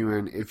only turn you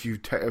in if you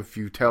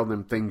tell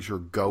them things you're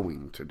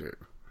going to do.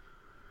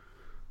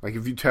 Like,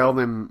 if you tell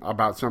them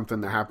about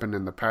something that happened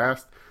in the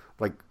past,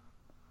 like,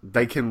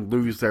 they can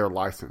lose their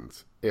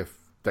license if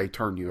they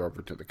turn you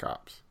over to the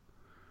cops.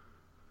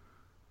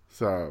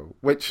 So,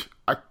 which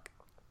I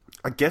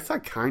guess I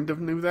kind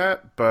of knew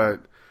that,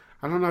 but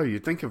I don't know. You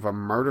think if a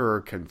murderer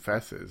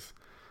confesses,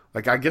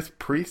 like, I guess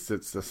priests,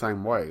 it's the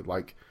same way.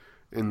 Like,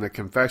 in the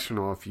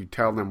confessional, if you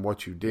tell them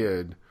what you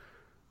did,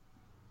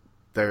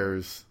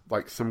 there's,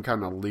 like, some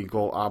kind of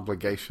legal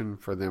obligation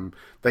for them.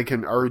 They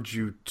can urge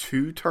you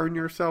to turn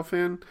yourself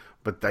in,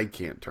 but they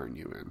can't turn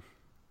you in.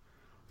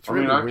 It's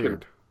really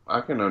weird.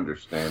 I can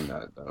understand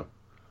that, though.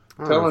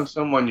 I don't Telling know.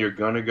 someone you're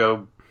going to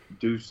go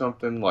do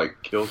something,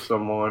 like kill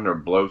someone or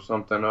blow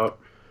something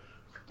up,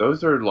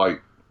 those are,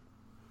 like,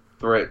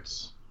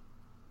 threats.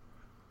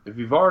 If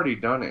you've already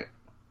done it,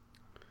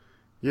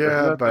 Yeah,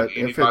 there's nothing but if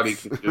anybody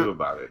it's can do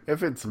about it.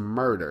 if it's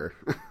murder,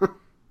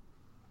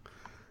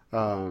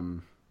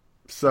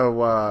 so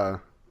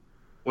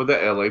Well, the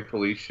LA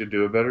police should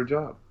do a better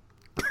job.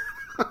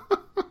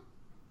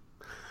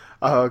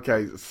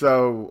 okay,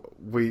 so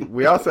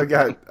we also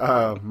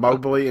got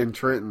Mobley and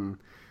Trenton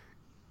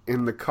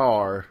in the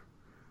car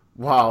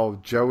while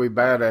Joey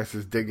Badass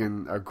is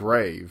digging a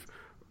grave.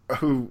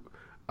 Who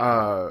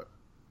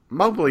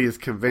Mobley is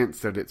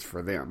convinced that it's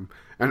for them.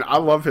 And I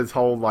love his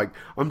whole, like,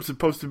 I'm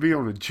supposed to be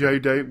on a J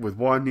date with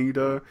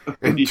Juanita.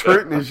 And Yeah.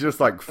 Trenton is just,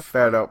 like,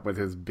 fed up with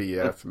his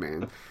BS,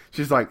 man.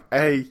 She's like,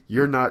 hey,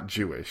 you're not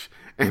Jewish.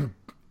 And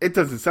it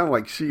doesn't sound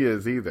like she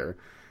is either.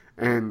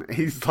 And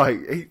he's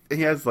like,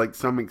 he has, like,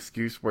 some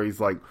excuse where he's,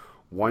 like,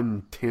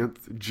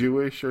 1/10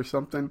 Jewish or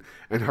something.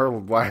 And her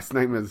last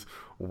name is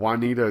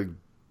Juanita,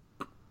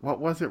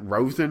 what was it,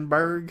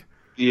 Rosenberg?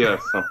 Yeah,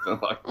 something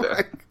like that.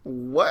 Like,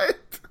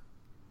 what?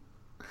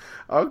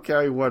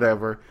 Okay,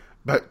 whatever.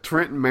 But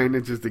Trenton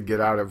manages to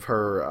get out of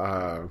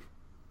her,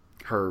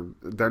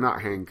 they're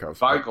not handcuffs.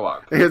 Bike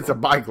lock. It's a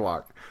bike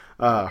lock.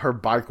 Her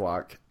bike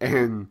lock.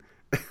 And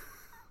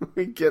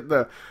we get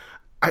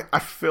I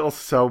feel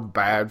so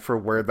bad for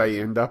where they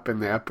end up in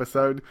the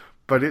episode,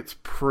 but it's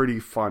pretty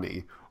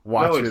funny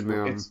watching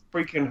them. It's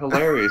freaking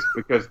hilarious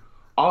because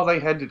all they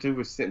had to do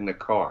was sit in the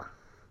car.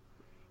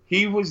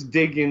 He was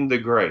digging the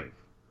grave.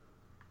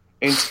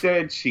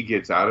 Instead, she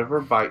gets out of her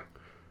bike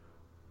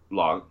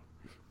lock.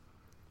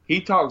 He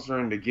talks her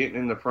into getting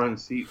in the front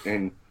seat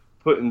and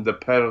putting the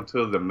pedal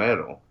to the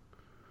metal.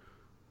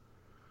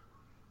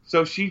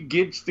 So she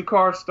gets the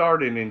car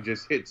started and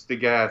just hits the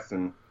gas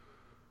and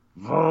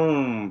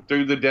boom,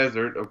 through the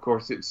desert. Of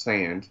course, it's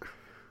sand.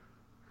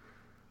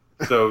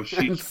 So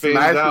she And spins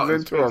smashes out and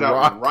into spins a out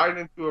rock. right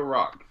into a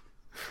rock.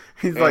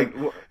 He's And like,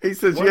 he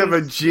says, what you have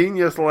a is-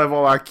 genius level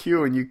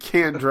IQ and you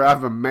can't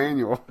drive a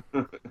manual.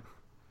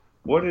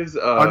 What is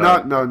Oh,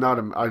 not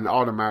an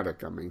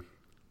automatic. I mean,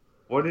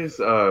 what is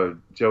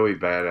Joey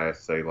Badass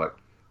say? Like,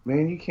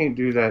 man, you can't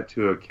do that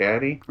to a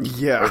caddy or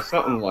yeah,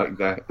 something like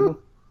that.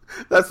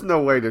 that's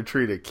no way to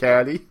treat a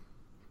caddy.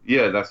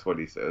 Yeah, that's what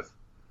he says.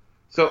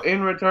 So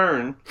in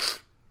return,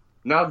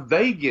 now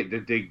they get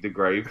to dig the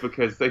grave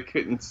because they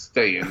couldn't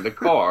stay in the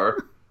car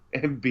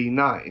and be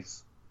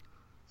nice.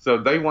 So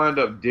they wind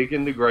up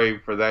digging the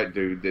grave for that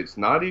dude that's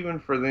not even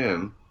for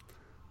them.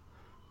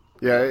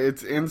 Yeah,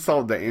 it's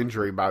insult to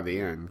injury by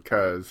the end,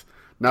 because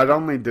not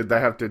only did they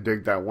have to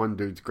dig that one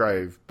dude's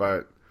grave,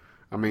 but,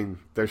 I mean,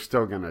 they're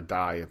still going to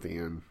die at the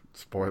end.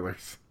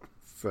 Spoilers.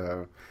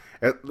 So,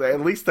 at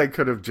least they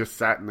could have just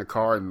sat in the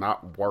car and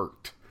not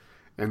worked,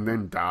 and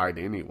then died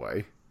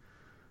anyway.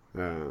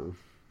 Yeah,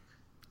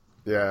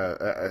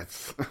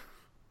 it's...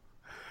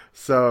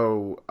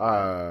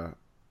 So,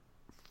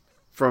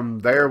 from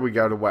there we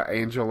go to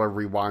Angela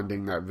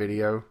rewinding that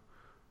video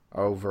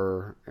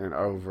over and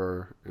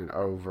over and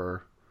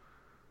over,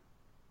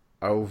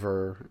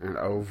 and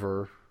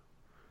over,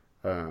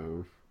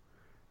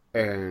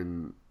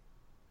 and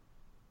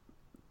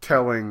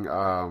telling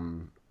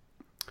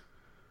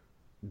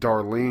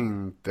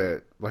Darlene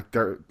that, like,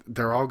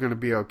 they're all going to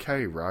be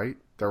okay, right?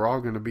 They're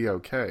all going to be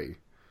okay.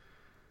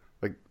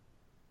 Like,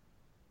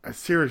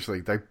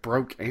 seriously, they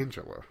broke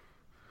Angela.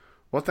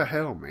 What the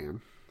hell,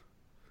 man?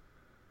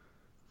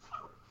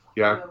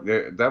 Yeah,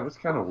 that was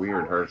kind of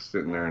weird. Her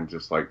sitting there and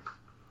just like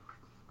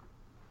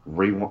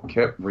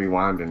kept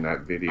rewinding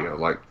that video.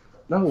 Like,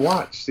 no,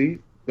 watch, see,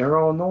 they're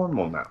all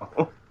normal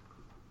now.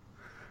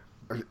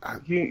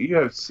 You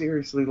have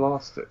seriously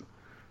lost it.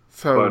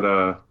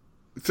 So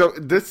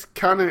this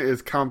kind of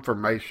is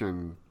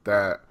confirmation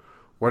that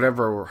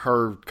whatever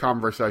her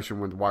conversation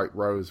with White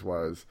Rose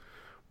was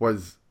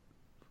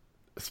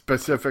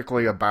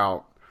specifically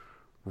about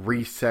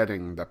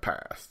resetting the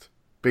past,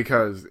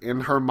 because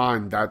in her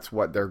mind that's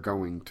what they're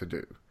going to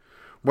do.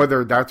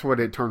 Whether that's what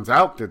it turns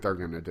out that they're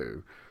going to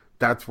do,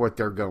 that's what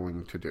they're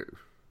going to do.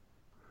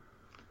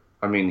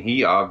 I mean,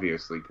 he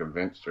obviously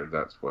convinced her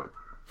that's what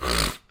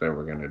they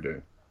were going to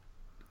do.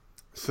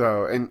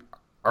 So, and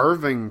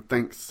Irving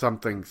thinks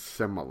something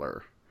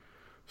similar.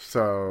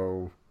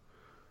 So,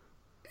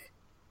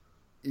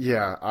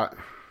 yeah,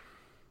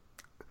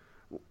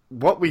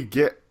 what we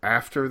get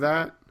after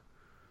that,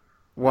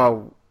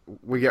 well,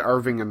 we get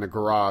Irving in the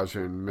garage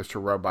and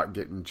Mr. Robot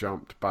getting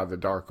jumped by the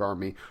Dark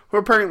Army, who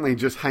are apparently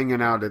just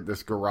hanging out at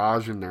this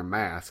garage in their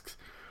masks.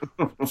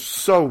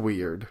 So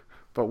weird,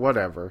 but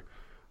whatever.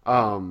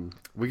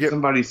 We get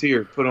Somebody's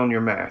here, put on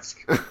your mask.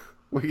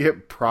 we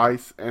get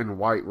Price and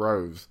White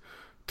Rose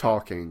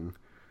talking.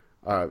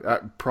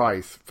 Philip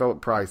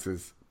Price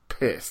is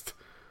pissed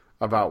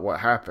about what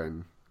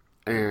happened,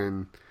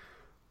 and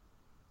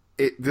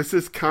this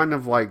is kind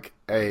of like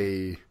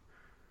a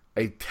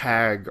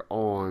tag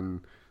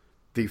on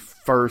the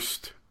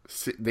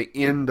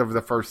end of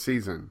the first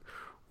season,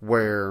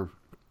 where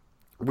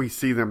we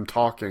see them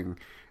talking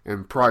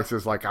and Price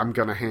is like, I'm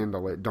gonna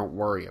handle it, don't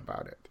worry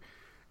about it.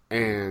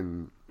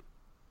 And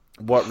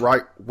what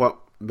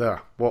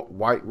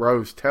White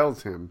Rose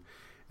tells him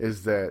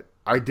is that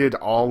I did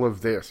all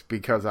of this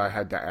because I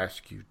had to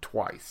ask you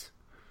twice.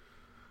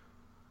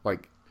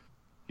 Like,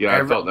 Yeah,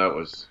 I thought that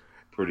was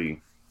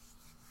pretty...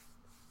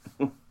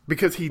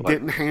 because he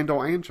didn't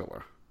handle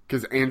Angela.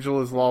 Because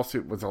Angela's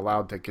lawsuit was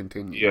allowed to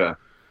continue. Yeah.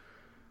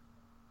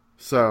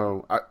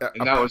 So...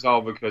 And that was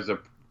all because of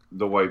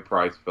the way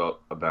Price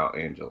felt about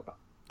Angela.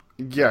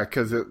 Yeah,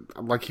 because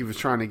like he was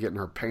trying to get in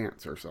her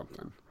pants or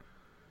something.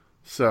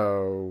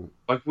 So...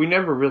 Like, we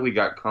never really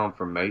got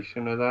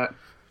confirmation of that.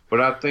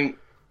 But I think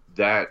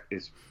that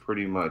is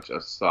pretty much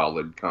a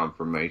solid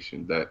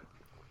confirmation that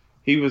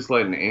he was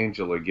letting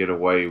Angela get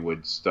away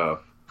with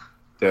stuff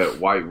that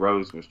White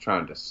Rose was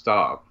trying to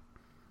stop.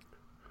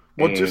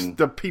 Well, just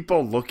the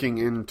people looking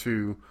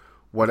into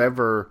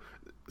whatever...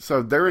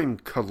 So they're in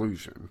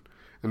collusion.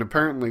 And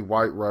apparently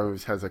White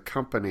Rose has a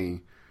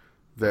company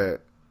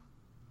that...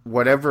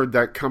 Whatever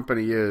that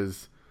company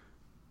is,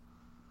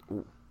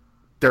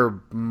 they're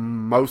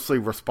mostly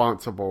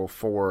responsible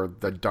for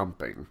the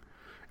dumping.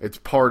 It's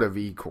part of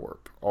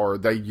E-Corp. Or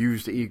they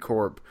used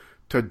E-Corp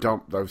to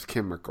dump those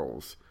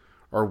chemicals.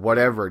 Or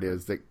whatever it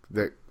is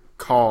that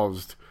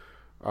caused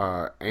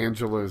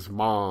Angela's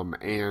mom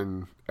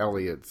and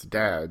Elliot's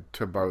dad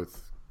to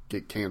both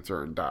get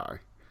cancer and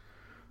die.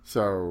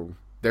 So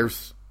they're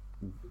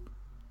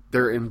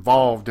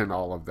involved in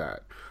all of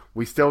that.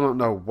 We still don't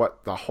know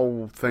what the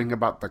whole thing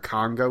about the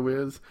Congo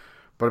is,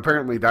 but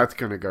apparently that's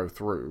going to go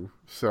through.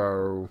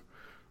 So,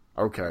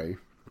 okay.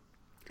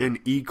 And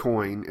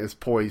E-Coin is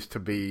poised to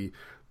be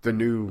the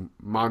new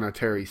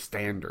monetary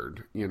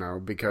standard,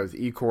 because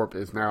E-Corp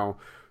is now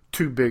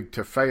too big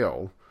to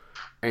fail,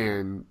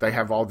 and they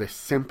have all this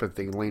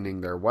sympathy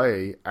leaning their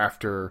way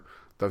after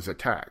those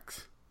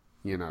attacks,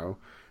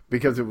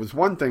 because it was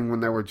one thing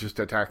when they were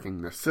just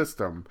attacking the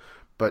system,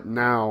 but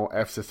now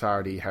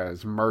F-Society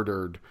has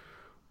murdered,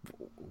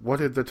 what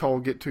did the toll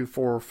get to,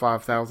 4,000 or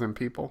 5,000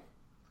 people?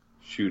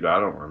 Shoot, I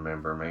don't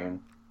remember,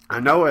 man. I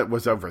know it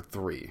was over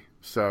 3.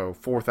 So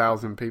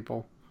 4,000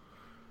 people,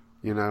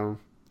 you know,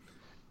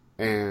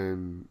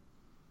 and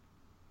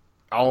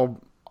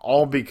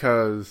all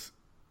because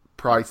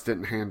Price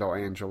didn't handle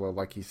Angela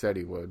like he said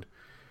he would.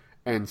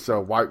 And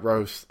so White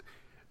Rose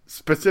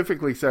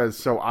specifically says,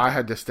 so I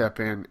had to step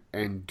in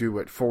and do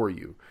it for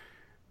you,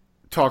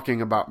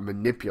 talking about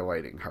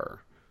manipulating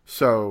her.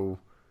 So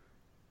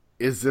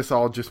is this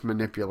all just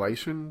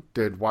manipulation?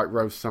 Did White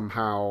Rose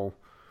somehow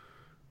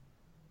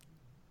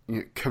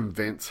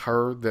convince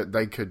her that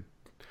they could,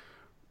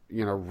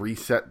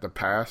 reset the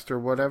past or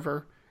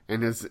whatever?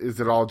 And is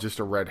it all just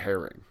a red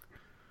herring?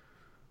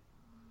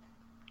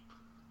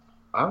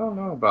 I don't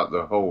know about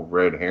the whole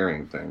red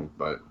herring thing,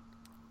 but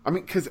I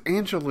mean, because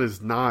Angela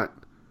is not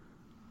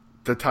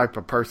the type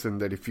of person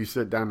that if you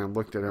sit down and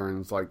looked at her and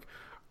was like,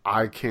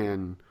 I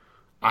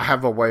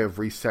have a way of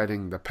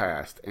resetting the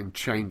past and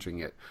changing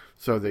it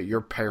so that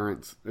your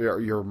parents,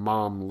 your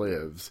mom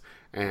lives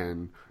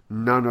and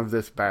none of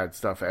this bad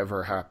stuff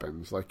ever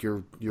happens. Like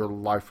your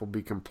life will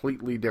be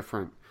completely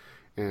different.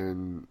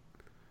 And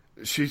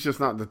she's just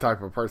not the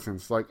type of person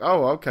that's like,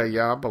 oh, okay,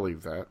 yeah, I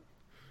believe that.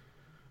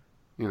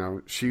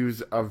 She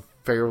was a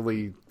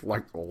fairly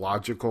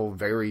logical,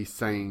 very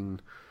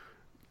sane,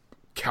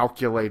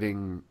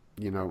 calculating,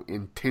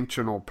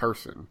 intentional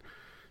person.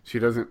 She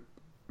doesn't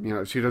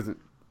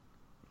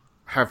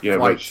have yeah, but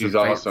flights she's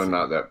of also fancy.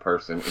 not that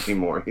person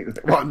anymore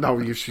either. Well,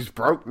 no, she's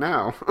broke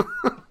now.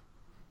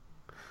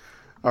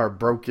 Or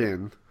broke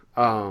in.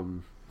 But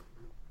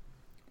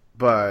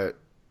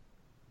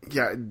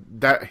yeah,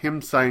 that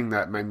him saying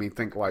that made me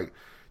think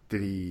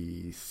did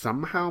he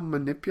somehow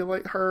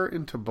manipulate her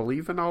into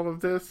believing all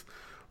of this?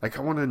 I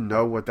want to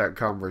know what that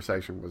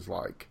conversation was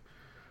like.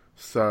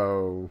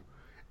 So,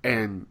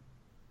 and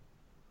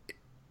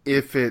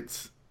if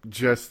it's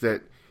just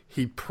that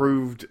he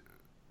proved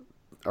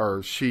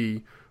or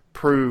she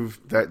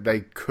proved that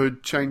they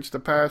could change the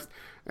past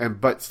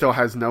but still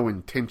has no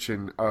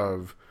intention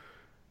of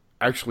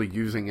actually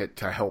using it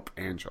to help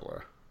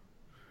Angela.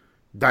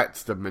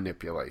 That's the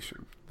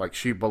manipulation.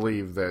 She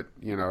believed that,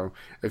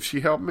 if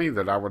she helped me,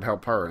 that I would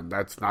help her, and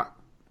that's not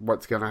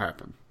what's going to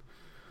happen.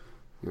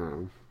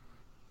 Oh,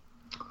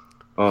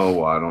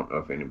 well, I don't know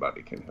if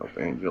anybody can help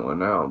Angela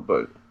now,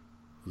 but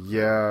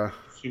Yeah.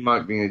 she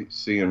might be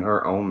seeing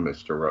her own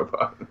Mr.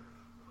 Robot.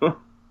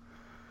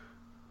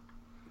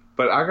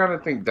 But I gotta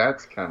think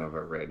that's kind of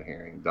a red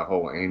herring, the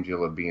whole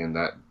Angela being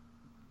that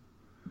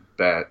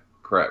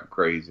crap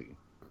crazy.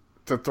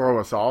 To throw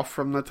us off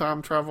from the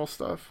time travel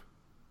stuff?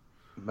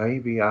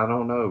 Maybe, I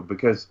don't know,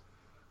 because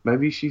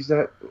maybe she's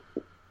that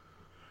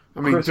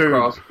I mean, dude,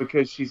 crisscross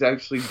because she's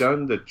actually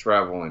done the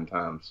travel in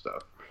time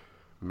stuff.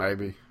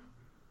 maybe.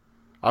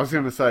 I was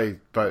going to say,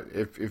 but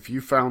if you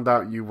found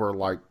out you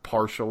were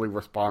partially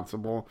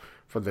responsible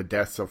for the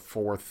deaths of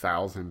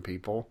 4,000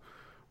 people,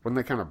 wouldn't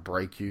that kind of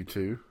break you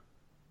too?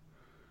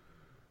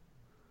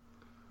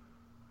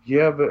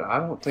 Yeah, but I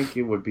don't think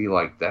it would be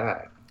like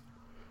that.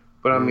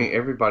 But I mean,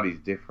 everybody's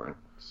different,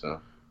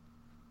 so.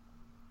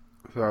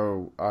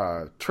 So,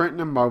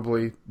 Trenton and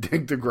Mobley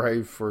dig the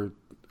grave for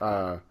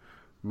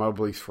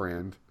Mobley's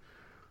friend.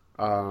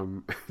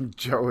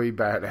 Joey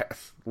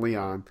Badass,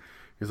 Leon,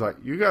 he's like,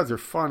 you guys are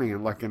funny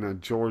in a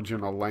George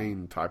and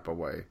Elaine type of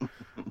way.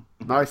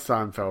 Nice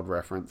Seinfeld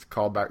reference,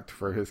 callback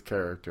for his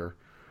character.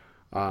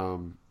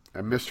 And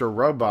Mr.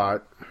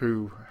 Robot,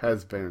 who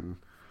has been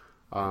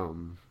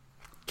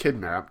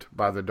kidnapped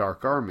by the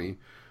Dark Army,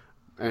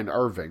 and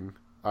Irving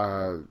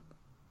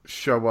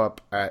show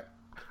up at,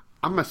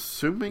 I'm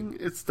assuming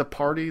it's the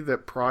party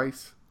that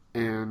Price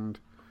and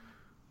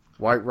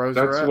White Rose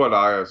are at. That's what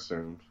I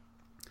assumed.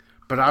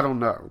 But I don't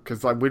know,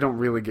 because we don't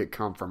really get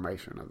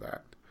confirmation of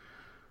that.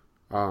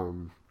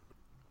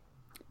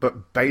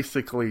 But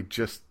basically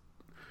just,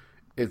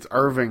 it's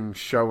Irving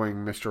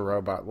showing Mr.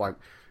 Robot,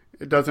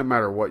 it doesn't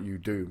matter what you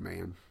do,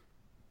 man.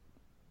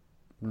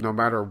 No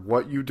matter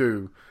what you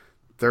do,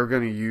 they're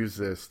going to use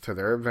this to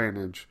their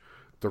advantage.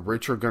 The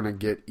rich are going to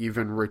get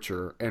even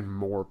richer and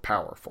more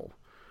powerful.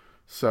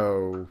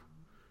 So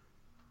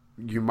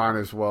you might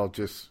as well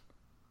just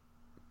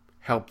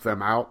help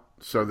them out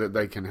so that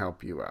they can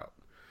help you out.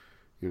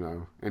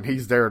 And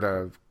he's there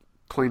to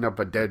clean up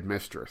a dead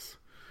mistress.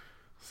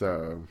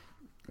 So,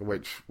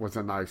 which was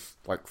a nice,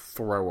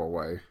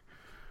 throwaway.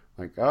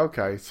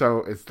 Okay,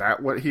 so is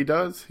that what he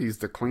does? He's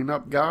the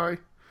cleanup guy?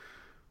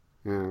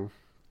 Kind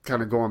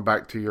of going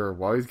back to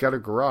he's got a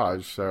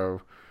garage,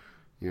 so,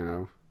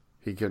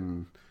 he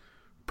can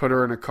put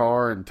her in a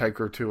car and take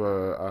her to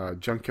a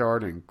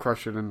junkyard and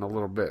crush it into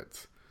little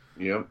bits.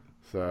 Yep.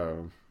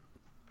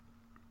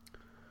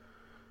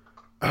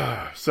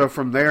 So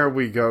from there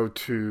we go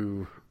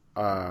to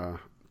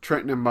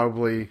Trenton and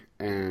Mobley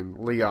and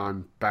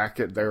Leon back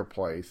at their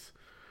place.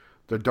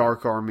 The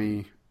Dark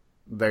Army,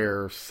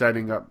 they're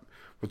setting up,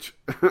 which,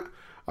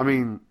 I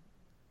mean,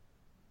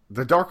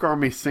 the Dark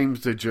Army seems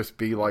to just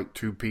be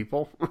two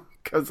people,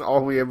 because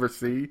all we ever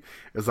see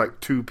is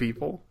two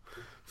people.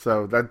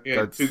 So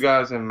that's two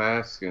guys in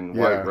masks and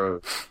White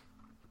Rose.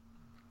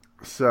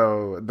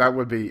 So that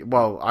would be,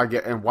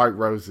 and White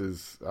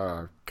Rose's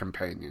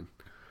companion.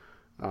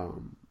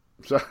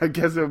 So I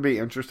guess it would be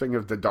interesting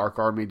if the Dark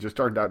Army just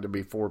turned out to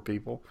be 4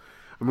 people.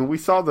 I mean, we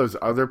saw those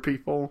other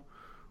people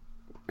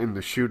in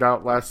the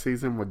shootout last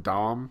season with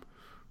Dom,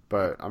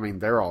 but I mean,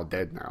 they're all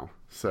dead now.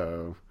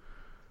 So,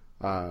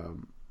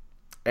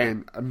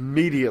 and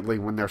immediately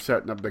when they're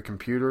setting up the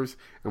computers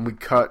and we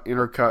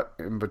intercut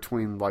in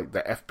between like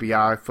the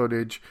FBI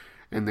footage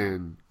and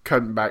then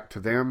cutting back to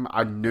them,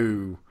 I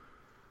knew,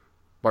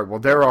 like, well,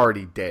 they're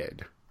already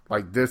dead.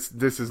 Like, this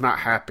is not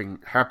happening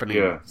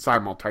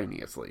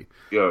simultaneously.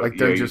 Yeah, like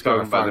they're just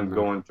talking about them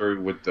going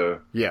through with the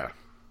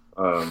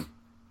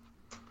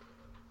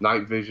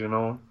night vision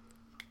on.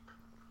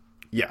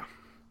 Yeah.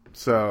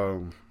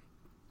 So,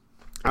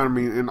 I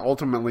mean, and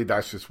ultimately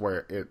that's just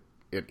where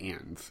it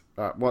ends.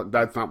 Well,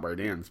 that's not where it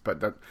ends, but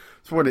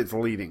that's what it's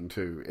leading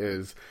to,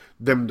 is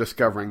them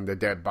discovering the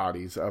dead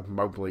bodies of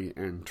Mobley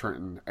and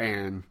Trenton.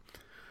 And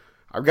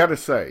I've got to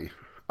say,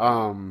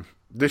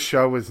 this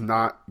show is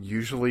not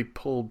usually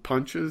pulled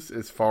punches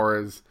as far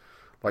as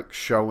like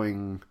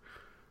showing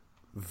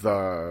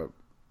the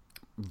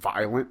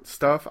violent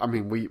stuff. I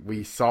mean,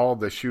 we saw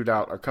the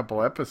shootout a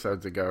couple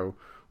episodes ago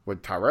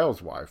with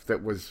Tyrell's wife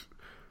that was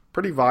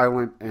pretty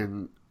violent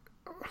and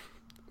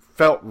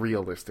felt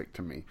realistic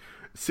to me.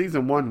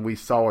 Season 1, we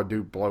saw a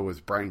dude blow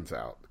his brains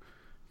out.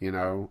 You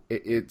know,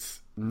 it's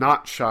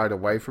not shied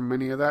away from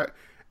any of that.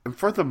 And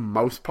for the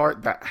most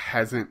part, that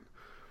hasn't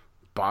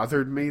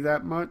bothered me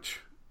that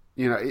much.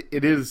 You know,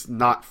 it is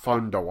not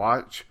fun to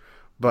watch,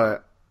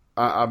 but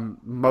I'm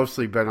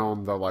mostly been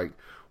on the like,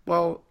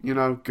 well, you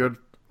know, good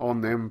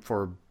on them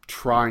for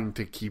trying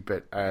to keep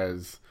it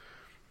as,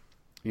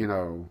 you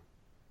know,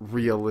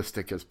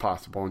 realistic as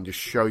possible and just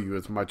show you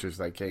as much as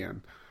they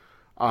can.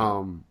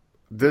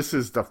 This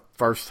is the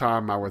first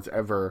time I was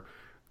ever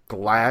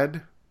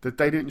glad that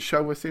they didn't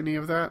show us any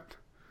of that.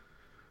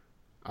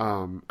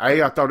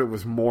 I thought it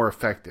was more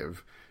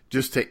effective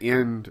just to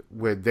end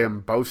with them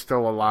both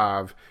still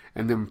alive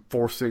and them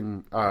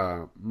forcing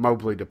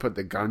Mobley to put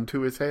the gun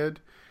to his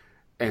head,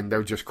 and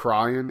they're just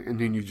crying, and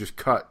then you just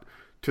cut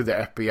to the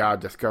FBI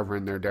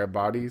discovering their dead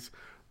bodies.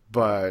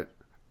 But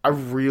I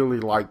really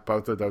like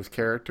both of those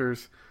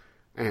characters,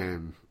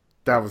 and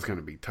that was going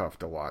to be tough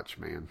to watch,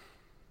 man.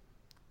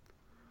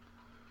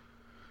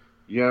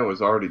 Yeah, it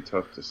was already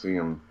tough to see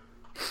him.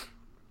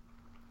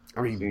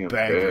 I mean, begging.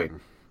 Dead,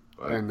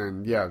 but... And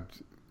then, yeah,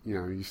 you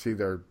know, you see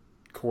their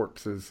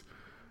corpses.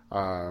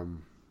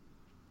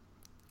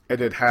 It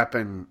had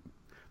happened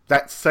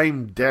that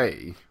same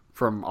day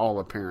from all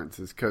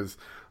appearances, because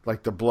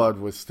like the blood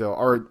was still,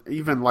 or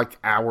even like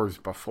hours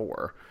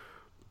before.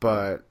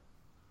 But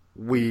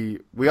we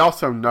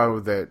also know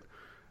that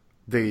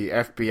the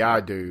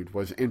FBI dude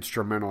was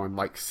instrumental in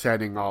like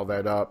setting all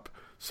that up,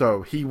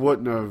 so he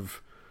wouldn't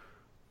have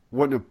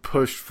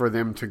pushed for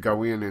them to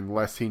go in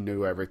unless he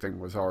knew everything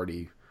was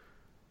already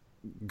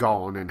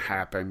gone and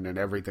happened and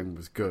everything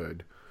was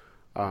good.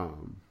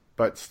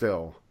 But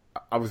still,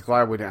 I was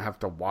glad we didn't have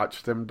to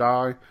watch them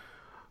die.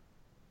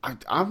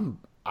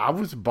 I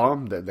was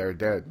bummed that they're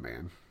dead,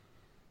 man.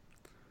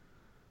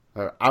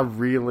 I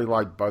really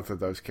like both of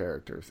those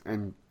characters,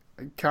 and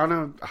kind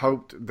of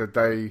hoped that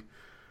they,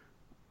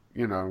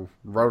 you know,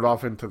 rode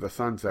off into the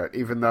sunset,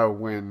 even though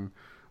when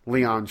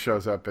Leon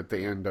shows up at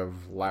the end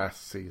of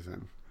last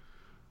season,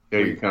 yeah,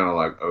 you're kind of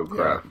like, oh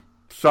crap. Yeah,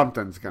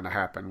 something's going to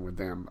happen with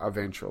them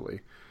eventually.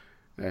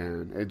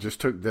 And it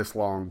just took this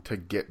long to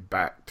get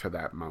back to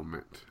that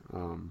moment.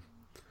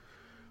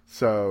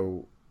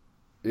 So,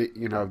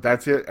 you know,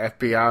 that's it.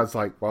 FBI's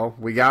like, well,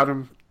 we got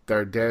them.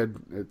 They're dead.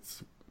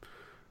 It's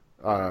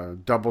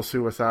double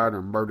suicide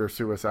or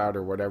murder-suicide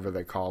or whatever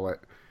they call it.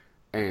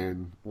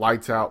 And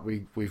lights out,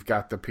 we've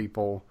got the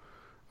people.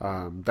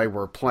 They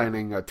were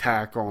planning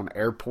attack on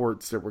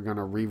airports that were going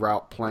to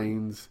reroute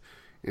planes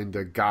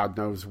into God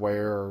knows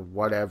where or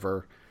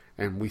whatever.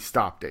 And we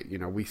stopped it. You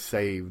know, we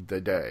saved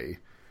the day.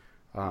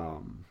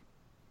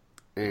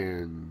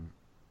 And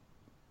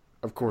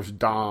of course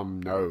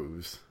Dom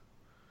knows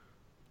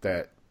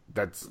that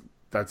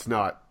it's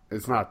not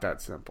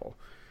that simple.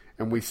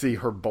 And we see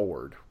her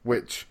board,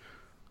 which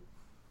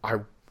I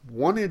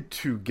wanted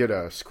to get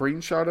a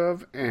screenshot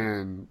of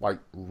and like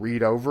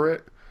read over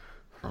it,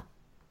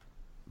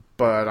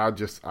 but I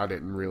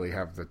didn't really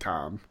have the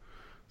time.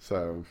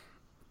 So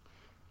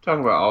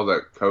Talking about all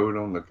that code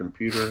on the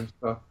computer and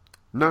stuff?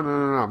 no,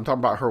 I'm talking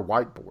about her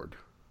whiteboard.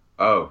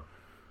 Oh.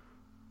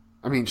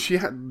 I mean, she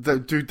had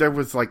there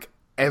was like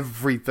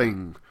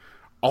everything,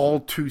 all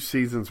 2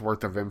 seasons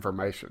worth of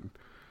information.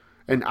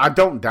 And I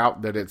don't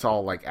doubt that it's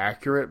all like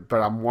accurate, but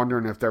I'm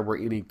wondering if there were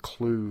any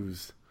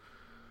clues.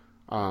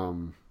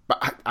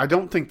 But I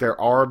don't think there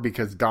are,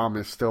 because Dom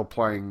is still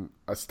playing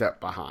a step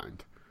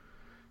behind.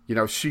 You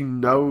know, she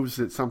knows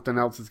that something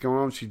else is going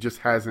on. She just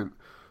hasn't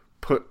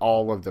put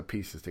all of the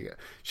pieces together.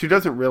 She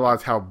doesn't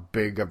realize how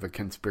big of a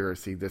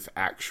conspiracy this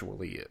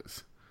actually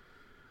is.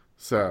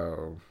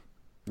 So,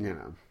 you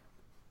know.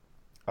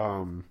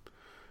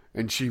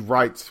 And she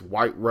writes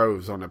White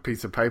Rose on a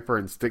piece of paper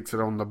and sticks it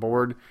on the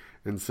board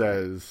and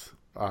says,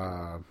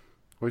 what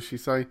does she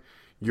say?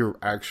 you're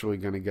actually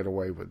going to get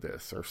away with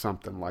this or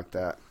something like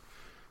that.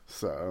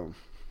 So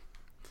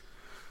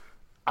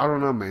I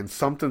don't know, man.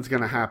 Something's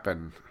going to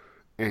happen,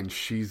 and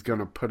she's going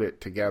to put it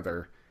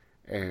together.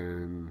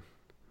 And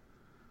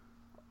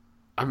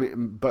I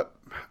mean, but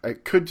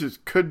it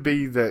could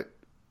be that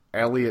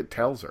Elliot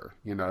tells her,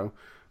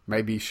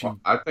 maybe she. Well,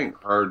 I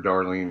think her,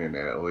 Darlene, and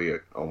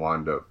Elliot will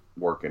wind up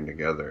working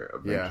together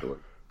eventually.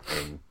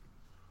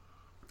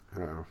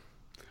 Yeah.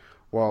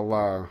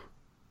 Well,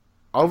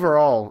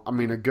 overall, I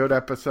mean, a good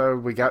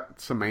episode. We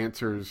got some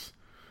answers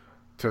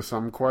to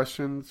some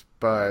questions,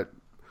 but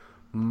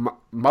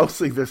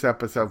mostly this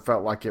episode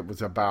felt like it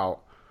was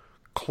about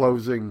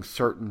closing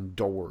certain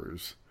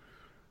doors,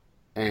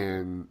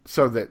 and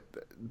so that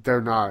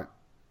they're not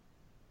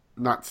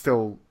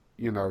still,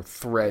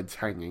 threads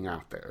hanging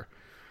out there.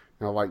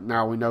 Like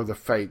now we know the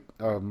fate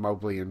of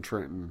Mobley and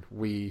Trenton.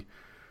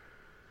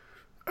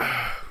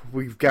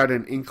 We've got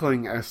an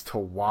inkling as to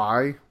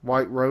why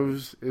White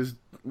Rose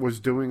was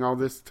doing all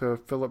this to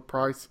Philip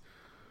Price.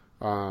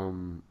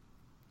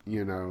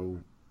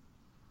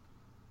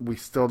 We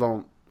still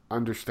don't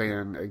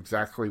understand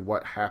exactly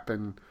what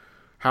happened,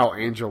 how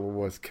Angela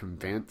was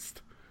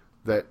convinced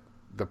that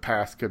the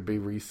past could be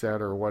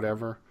reset or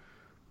whatever.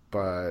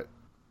 But,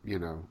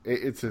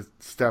 it's a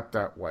step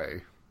that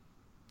way.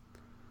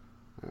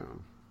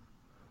 I'm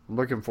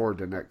looking forward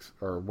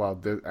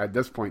to at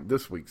this point,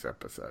 this week's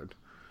episode.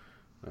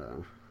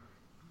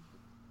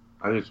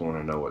 I just want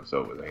to know what's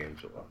up with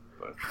Angela.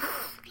 But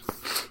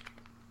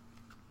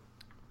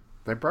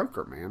they broke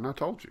her, man. I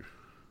told you.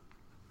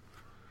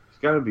 there's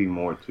got to be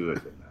more to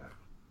it than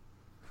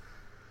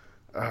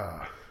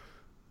that.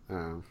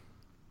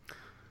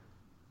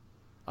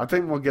 I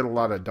think we'll get a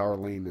lot of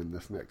Darlene in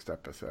this next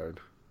episode.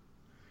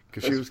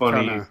 Because she It's was funny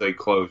kinda, you say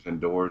closing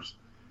doors,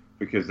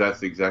 because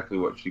that's exactly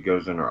what she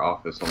goes in her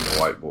office on the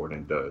whiteboard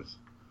and does.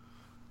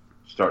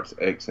 Starts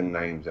Xing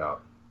names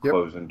out, Yep.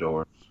 closing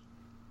doors.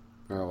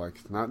 like,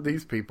 it's not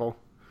these people,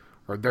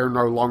 or they're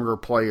no longer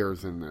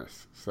players in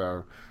this.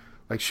 So,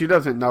 like, she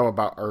doesn't know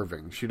about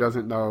Irving. She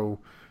doesn't know.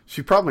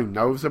 She probably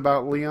knows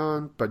about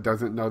Leon, but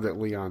doesn't know that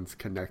Leon's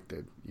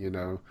connected.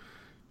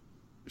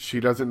 She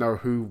doesn't know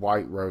who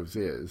White Rose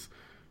is.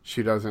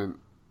 She doesn't,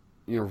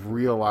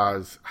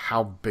 realize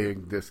how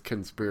big this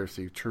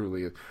conspiracy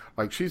truly is.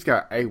 Like, she's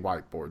got a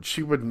whiteboard.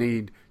 She would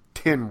need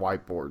 10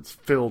 whiteboards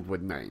filled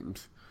with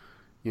names,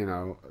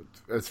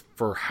 as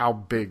for how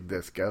big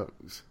this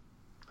goes.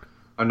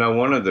 I know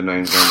one of the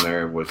names on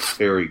there was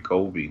Terry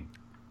Colby.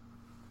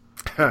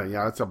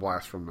 Yeah, it's a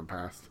blast from the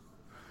past.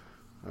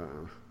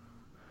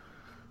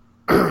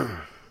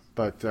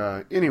 But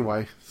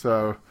anyway,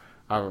 so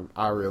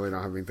I really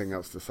don't have anything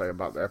else to say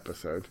about the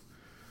episode.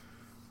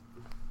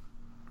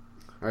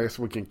 I guess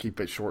we can keep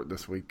it short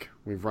this week.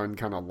 We've run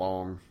kind of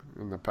long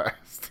in the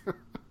past.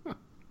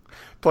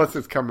 Plus,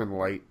 it's coming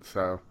late,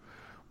 so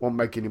won't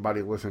make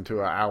anybody listen to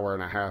an hour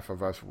and a half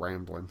of us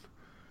rambling.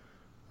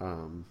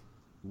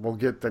 We'll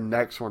get the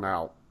next one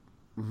out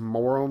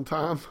more on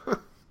time.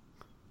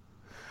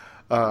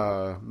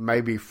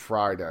 Maybe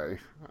Friday.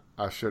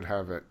 I should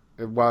have it.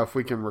 Well, if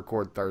we can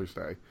record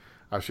Thursday,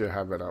 I should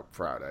have it up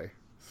Friday.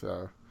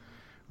 So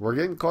we're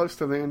getting close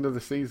to the end of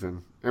the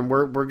season, and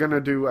we're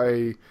gonna do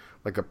a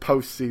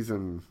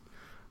postseason.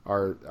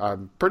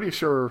 I'm pretty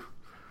sure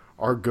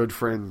our good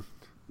friend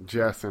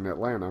Jess in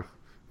Atlanta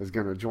is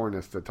gonna join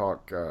us to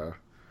talk.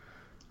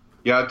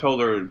 Yeah, I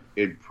told her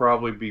it'd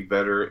probably be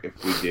better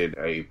if we did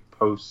a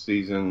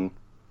postseason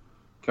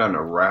kind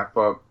of wrap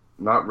up.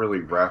 Not really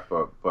wrap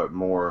up, but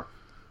more.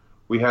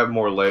 We have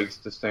more legs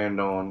to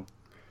stand on.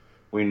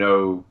 We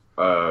know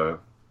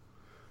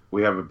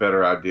we have a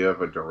better idea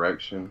of a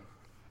direction,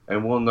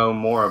 and we'll know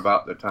more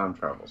about the time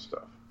travel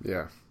stuff.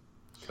 Yeah.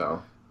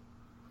 So,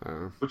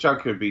 which I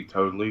could be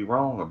totally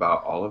wrong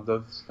about all of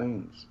those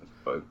things,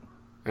 but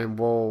And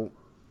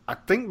I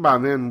think by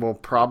then we'll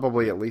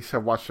probably at least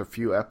have watched a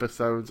few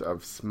episodes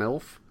of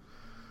Smilf,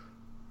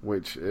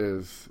 which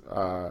is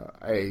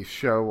a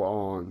show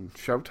on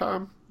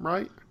Showtime,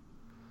 right?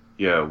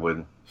 yeah,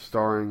 with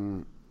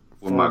Starring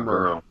my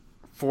girl.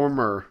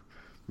 former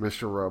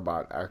Mr.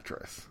 Robot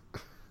actress.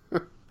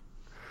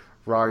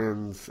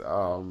 Ryan's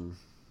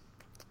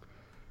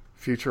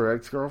future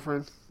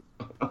ex-girlfriend.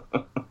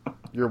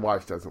 Your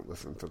wife doesn't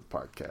listen to the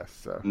podcast,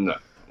 so No,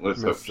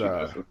 let's hope she Miss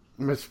doesn't.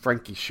 Miss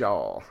Frankie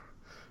Shaw,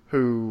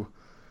 who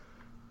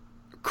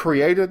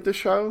created the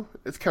show.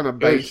 It's kind of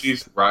Yeah, based.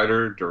 she's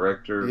writer,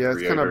 director, Yeah,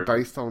 it's kind creator. of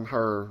based on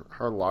her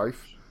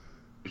life.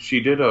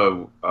 She did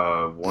a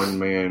one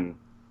man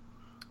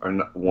or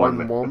not,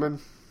 One woman.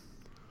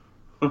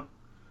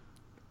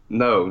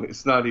 No,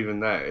 it's not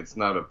even that. It's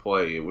not a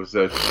play. It was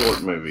a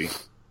short movie.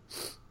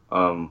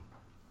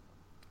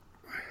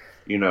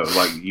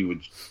 Like you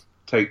would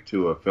take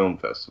to a film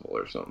festival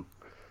or something.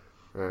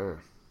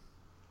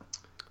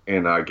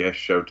 And I guess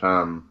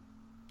Showtime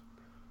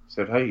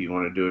said, "Hey, you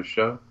want to do a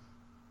show?"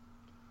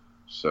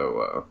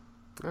 So,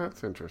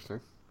 That's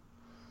interesting.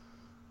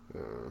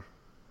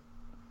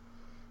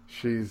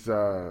 She's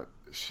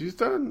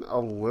done a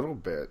little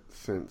bit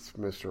since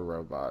Mr.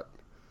 Robot.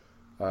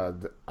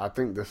 I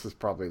think this is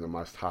probably the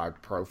most high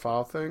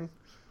profile thing.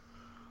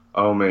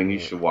 Oh man, you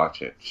should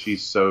watch it.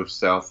 She's so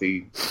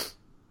Southie,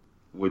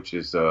 which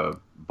is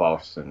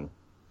Boston.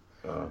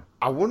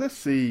 I want to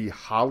see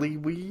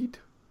Hollyweed,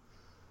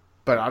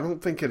 but I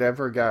don't think it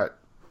ever got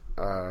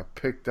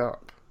picked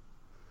up.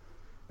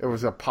 It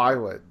was a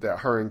pilot that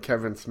her and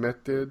Kevin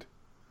Smith did.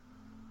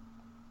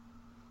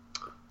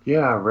 Yeah,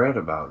 I read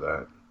about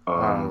that.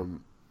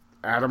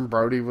 Adam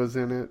Brody was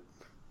in it.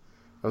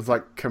 It was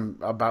like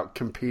about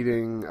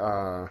competing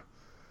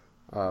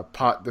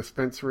pot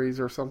dispensaries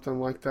or something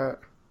like that.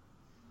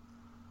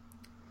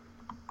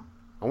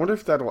 I wonder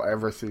if that'll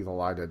ever see the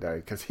light of day,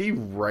 because he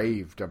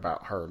raved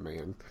about her,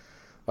 man.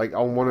 Like,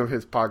 on one of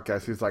his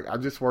podcasts, he's like, I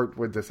just worked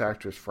with this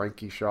actress,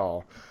 Frankie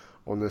Shaw,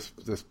 on this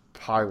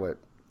pilot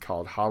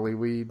called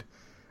Hollyweed.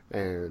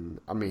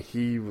 And, I mean,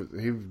 he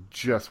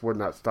just would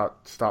not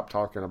stop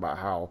talking about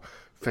how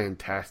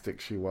fantastic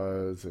she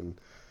was. And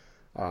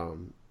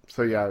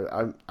so,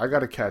 yeah, I got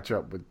to catch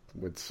up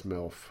with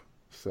Smilf.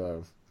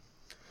 So,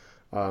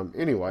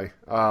 anyway,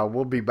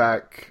 we'll be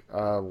back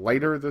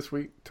later this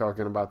week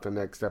talking about the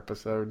next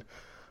episode.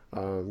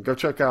 Go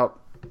check out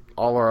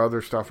all our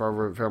other stuff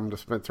over at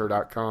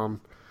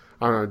filmdispenser.com.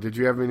 I don't know, did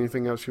you have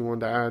anything else you wanted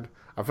to add?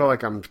 I feel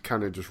like I'm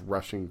kind of just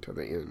rushing to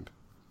the end.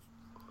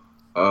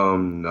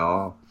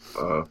 No.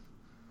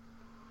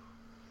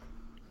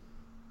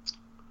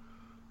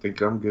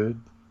 Think I'm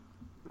good.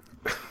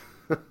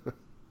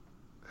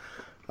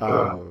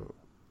 Go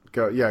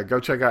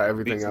check out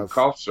everything Need some else.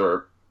 cough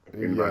syrup. If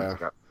anybody's Yeah.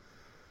 got-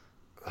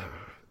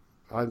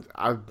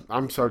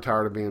 I'm so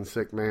tired of being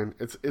sick, man.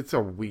 It's a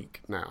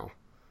week now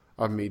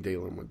of me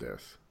dealing with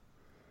this.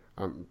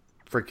 I'm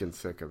freaking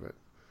sick of it.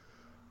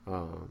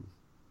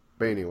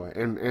 But anyway,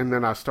 and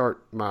then I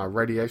start my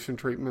radiation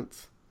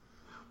treatments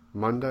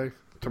Monday,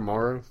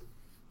 tomorrow.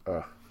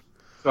 So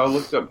I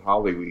looked up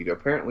Hollyweed.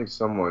 Apparently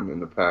someone in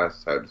the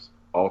past has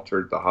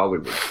altered the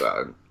Hollywood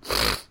side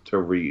to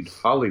read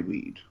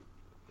Hollyweed.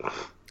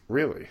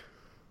 Really?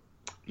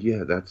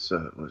 Yeah, that's,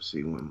 let's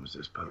see, when was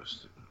this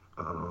posted?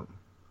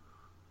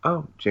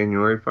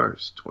 January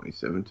 1st,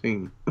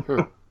 2017.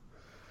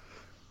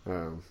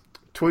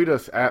 Tweet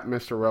us at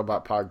Mr.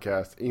 Robot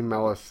Podcast.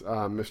 Email us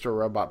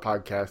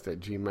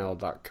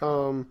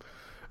mrrobotpodcast@gmail.com.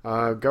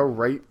 Go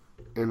rate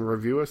and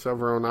review us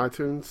over on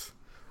iTunes.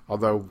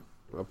 Although,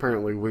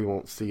 apparently we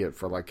won't see it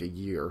for like a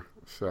year.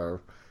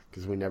 So,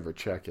 because we never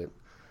check it.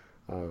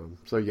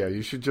 So, yeah,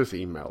 you should just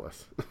email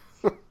us.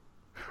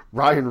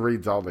 Ryan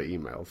reads all the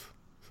emails.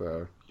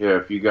 So, Yeah,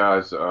 if you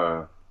guys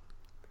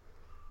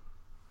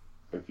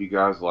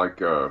like,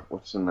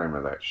 what's the name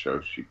of that show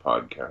she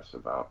podcasts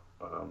about?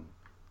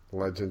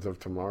 Legends of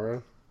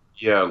Tomorrow.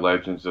 Yeah,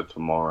 Legends of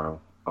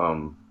Tomorrow.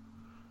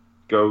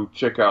 Go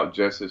check out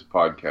Jess's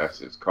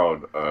podcast. It's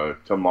called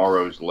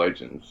Tomorrow's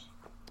Legends.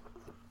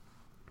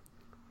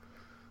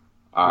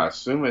 I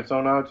assume it's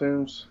on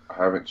iTunes.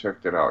 I haven't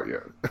checked it out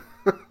yet.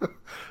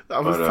 I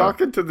was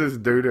talking to this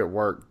dude at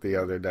work the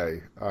other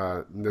day,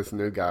 this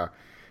new guy,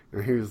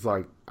 and he was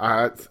like,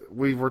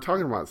 we were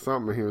talking about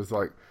something, and he was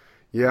like,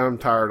 yeah, I'm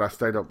tired. I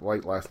stayed up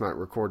late last night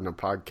recording a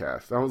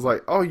podcast. I was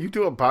like, oh, you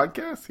do a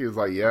podcast? He was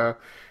like, yeah.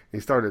 He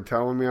started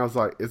telling me. I was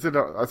like, is it?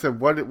 I said,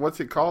 what's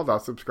it called? I'll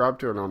subscribe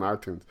to it on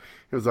iTunes.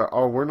 He was like,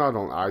 oh, we're not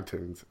on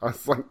iTunes. I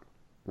was like,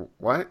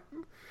 what?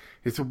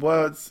 He said,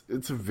 well,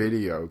 it's a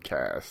video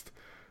cast.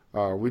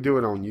 We do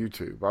it on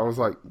YouTube. I was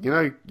like,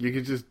 you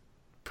could just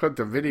put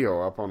the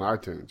video up on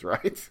iTunes,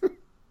 right?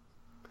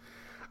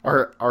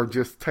 or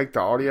just take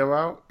the audio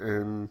out.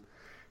 And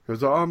he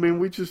was like, oh, I mean,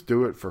 we just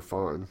do it for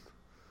fun.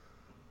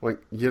 Like,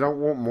 you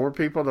don't want more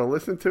people to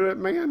listen to it,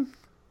 man?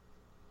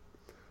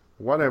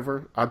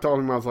 Whatever. I told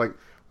him, I was like,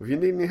 if you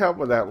need any help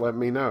with that, let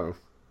me know.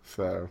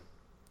 So,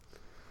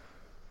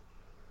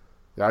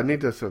 yeah, I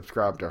need to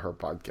subscribe to her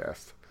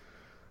podcast.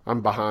 I'm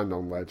behind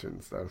on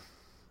Legends, though.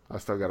 I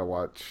still got to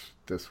watch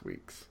this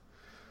week's.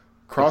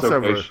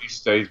 Crossover. It's okay. She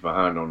stays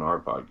behind on our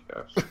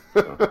podcast.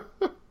 So.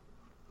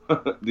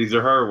 These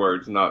are her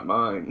words, not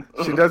mine.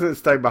 She doesn't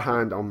stay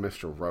behind on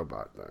Mr.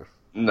 Robot, though.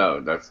 No,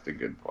 that's the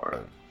good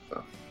part.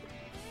 So.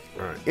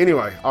 All right.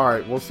 Anyway, all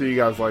right. We'll see you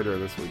guys later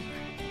this week.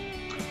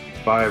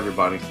 Bye,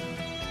 everybody.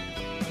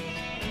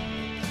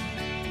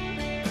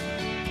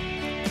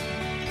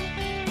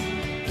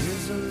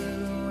 Here's a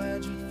little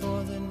legend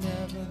for the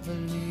never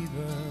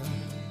believer.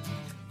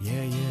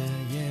 Yeah, yeah,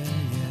 yeah,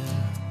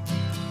 yeah.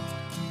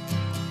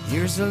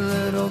 Here's a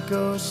little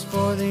ghost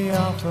for the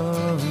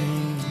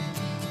offering.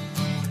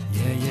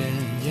 Yeah, yeah,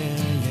 yeah,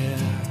 yeah.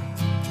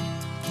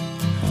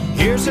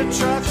 Here's a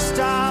truck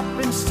stop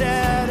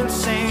instead of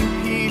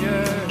St.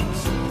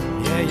 Peter's.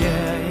 Yeah,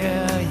 yeah,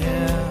 yeah,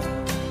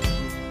 yeah.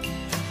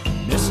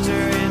 Mr.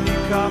 Andy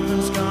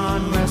Kaufman's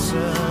gone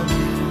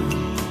wrestling.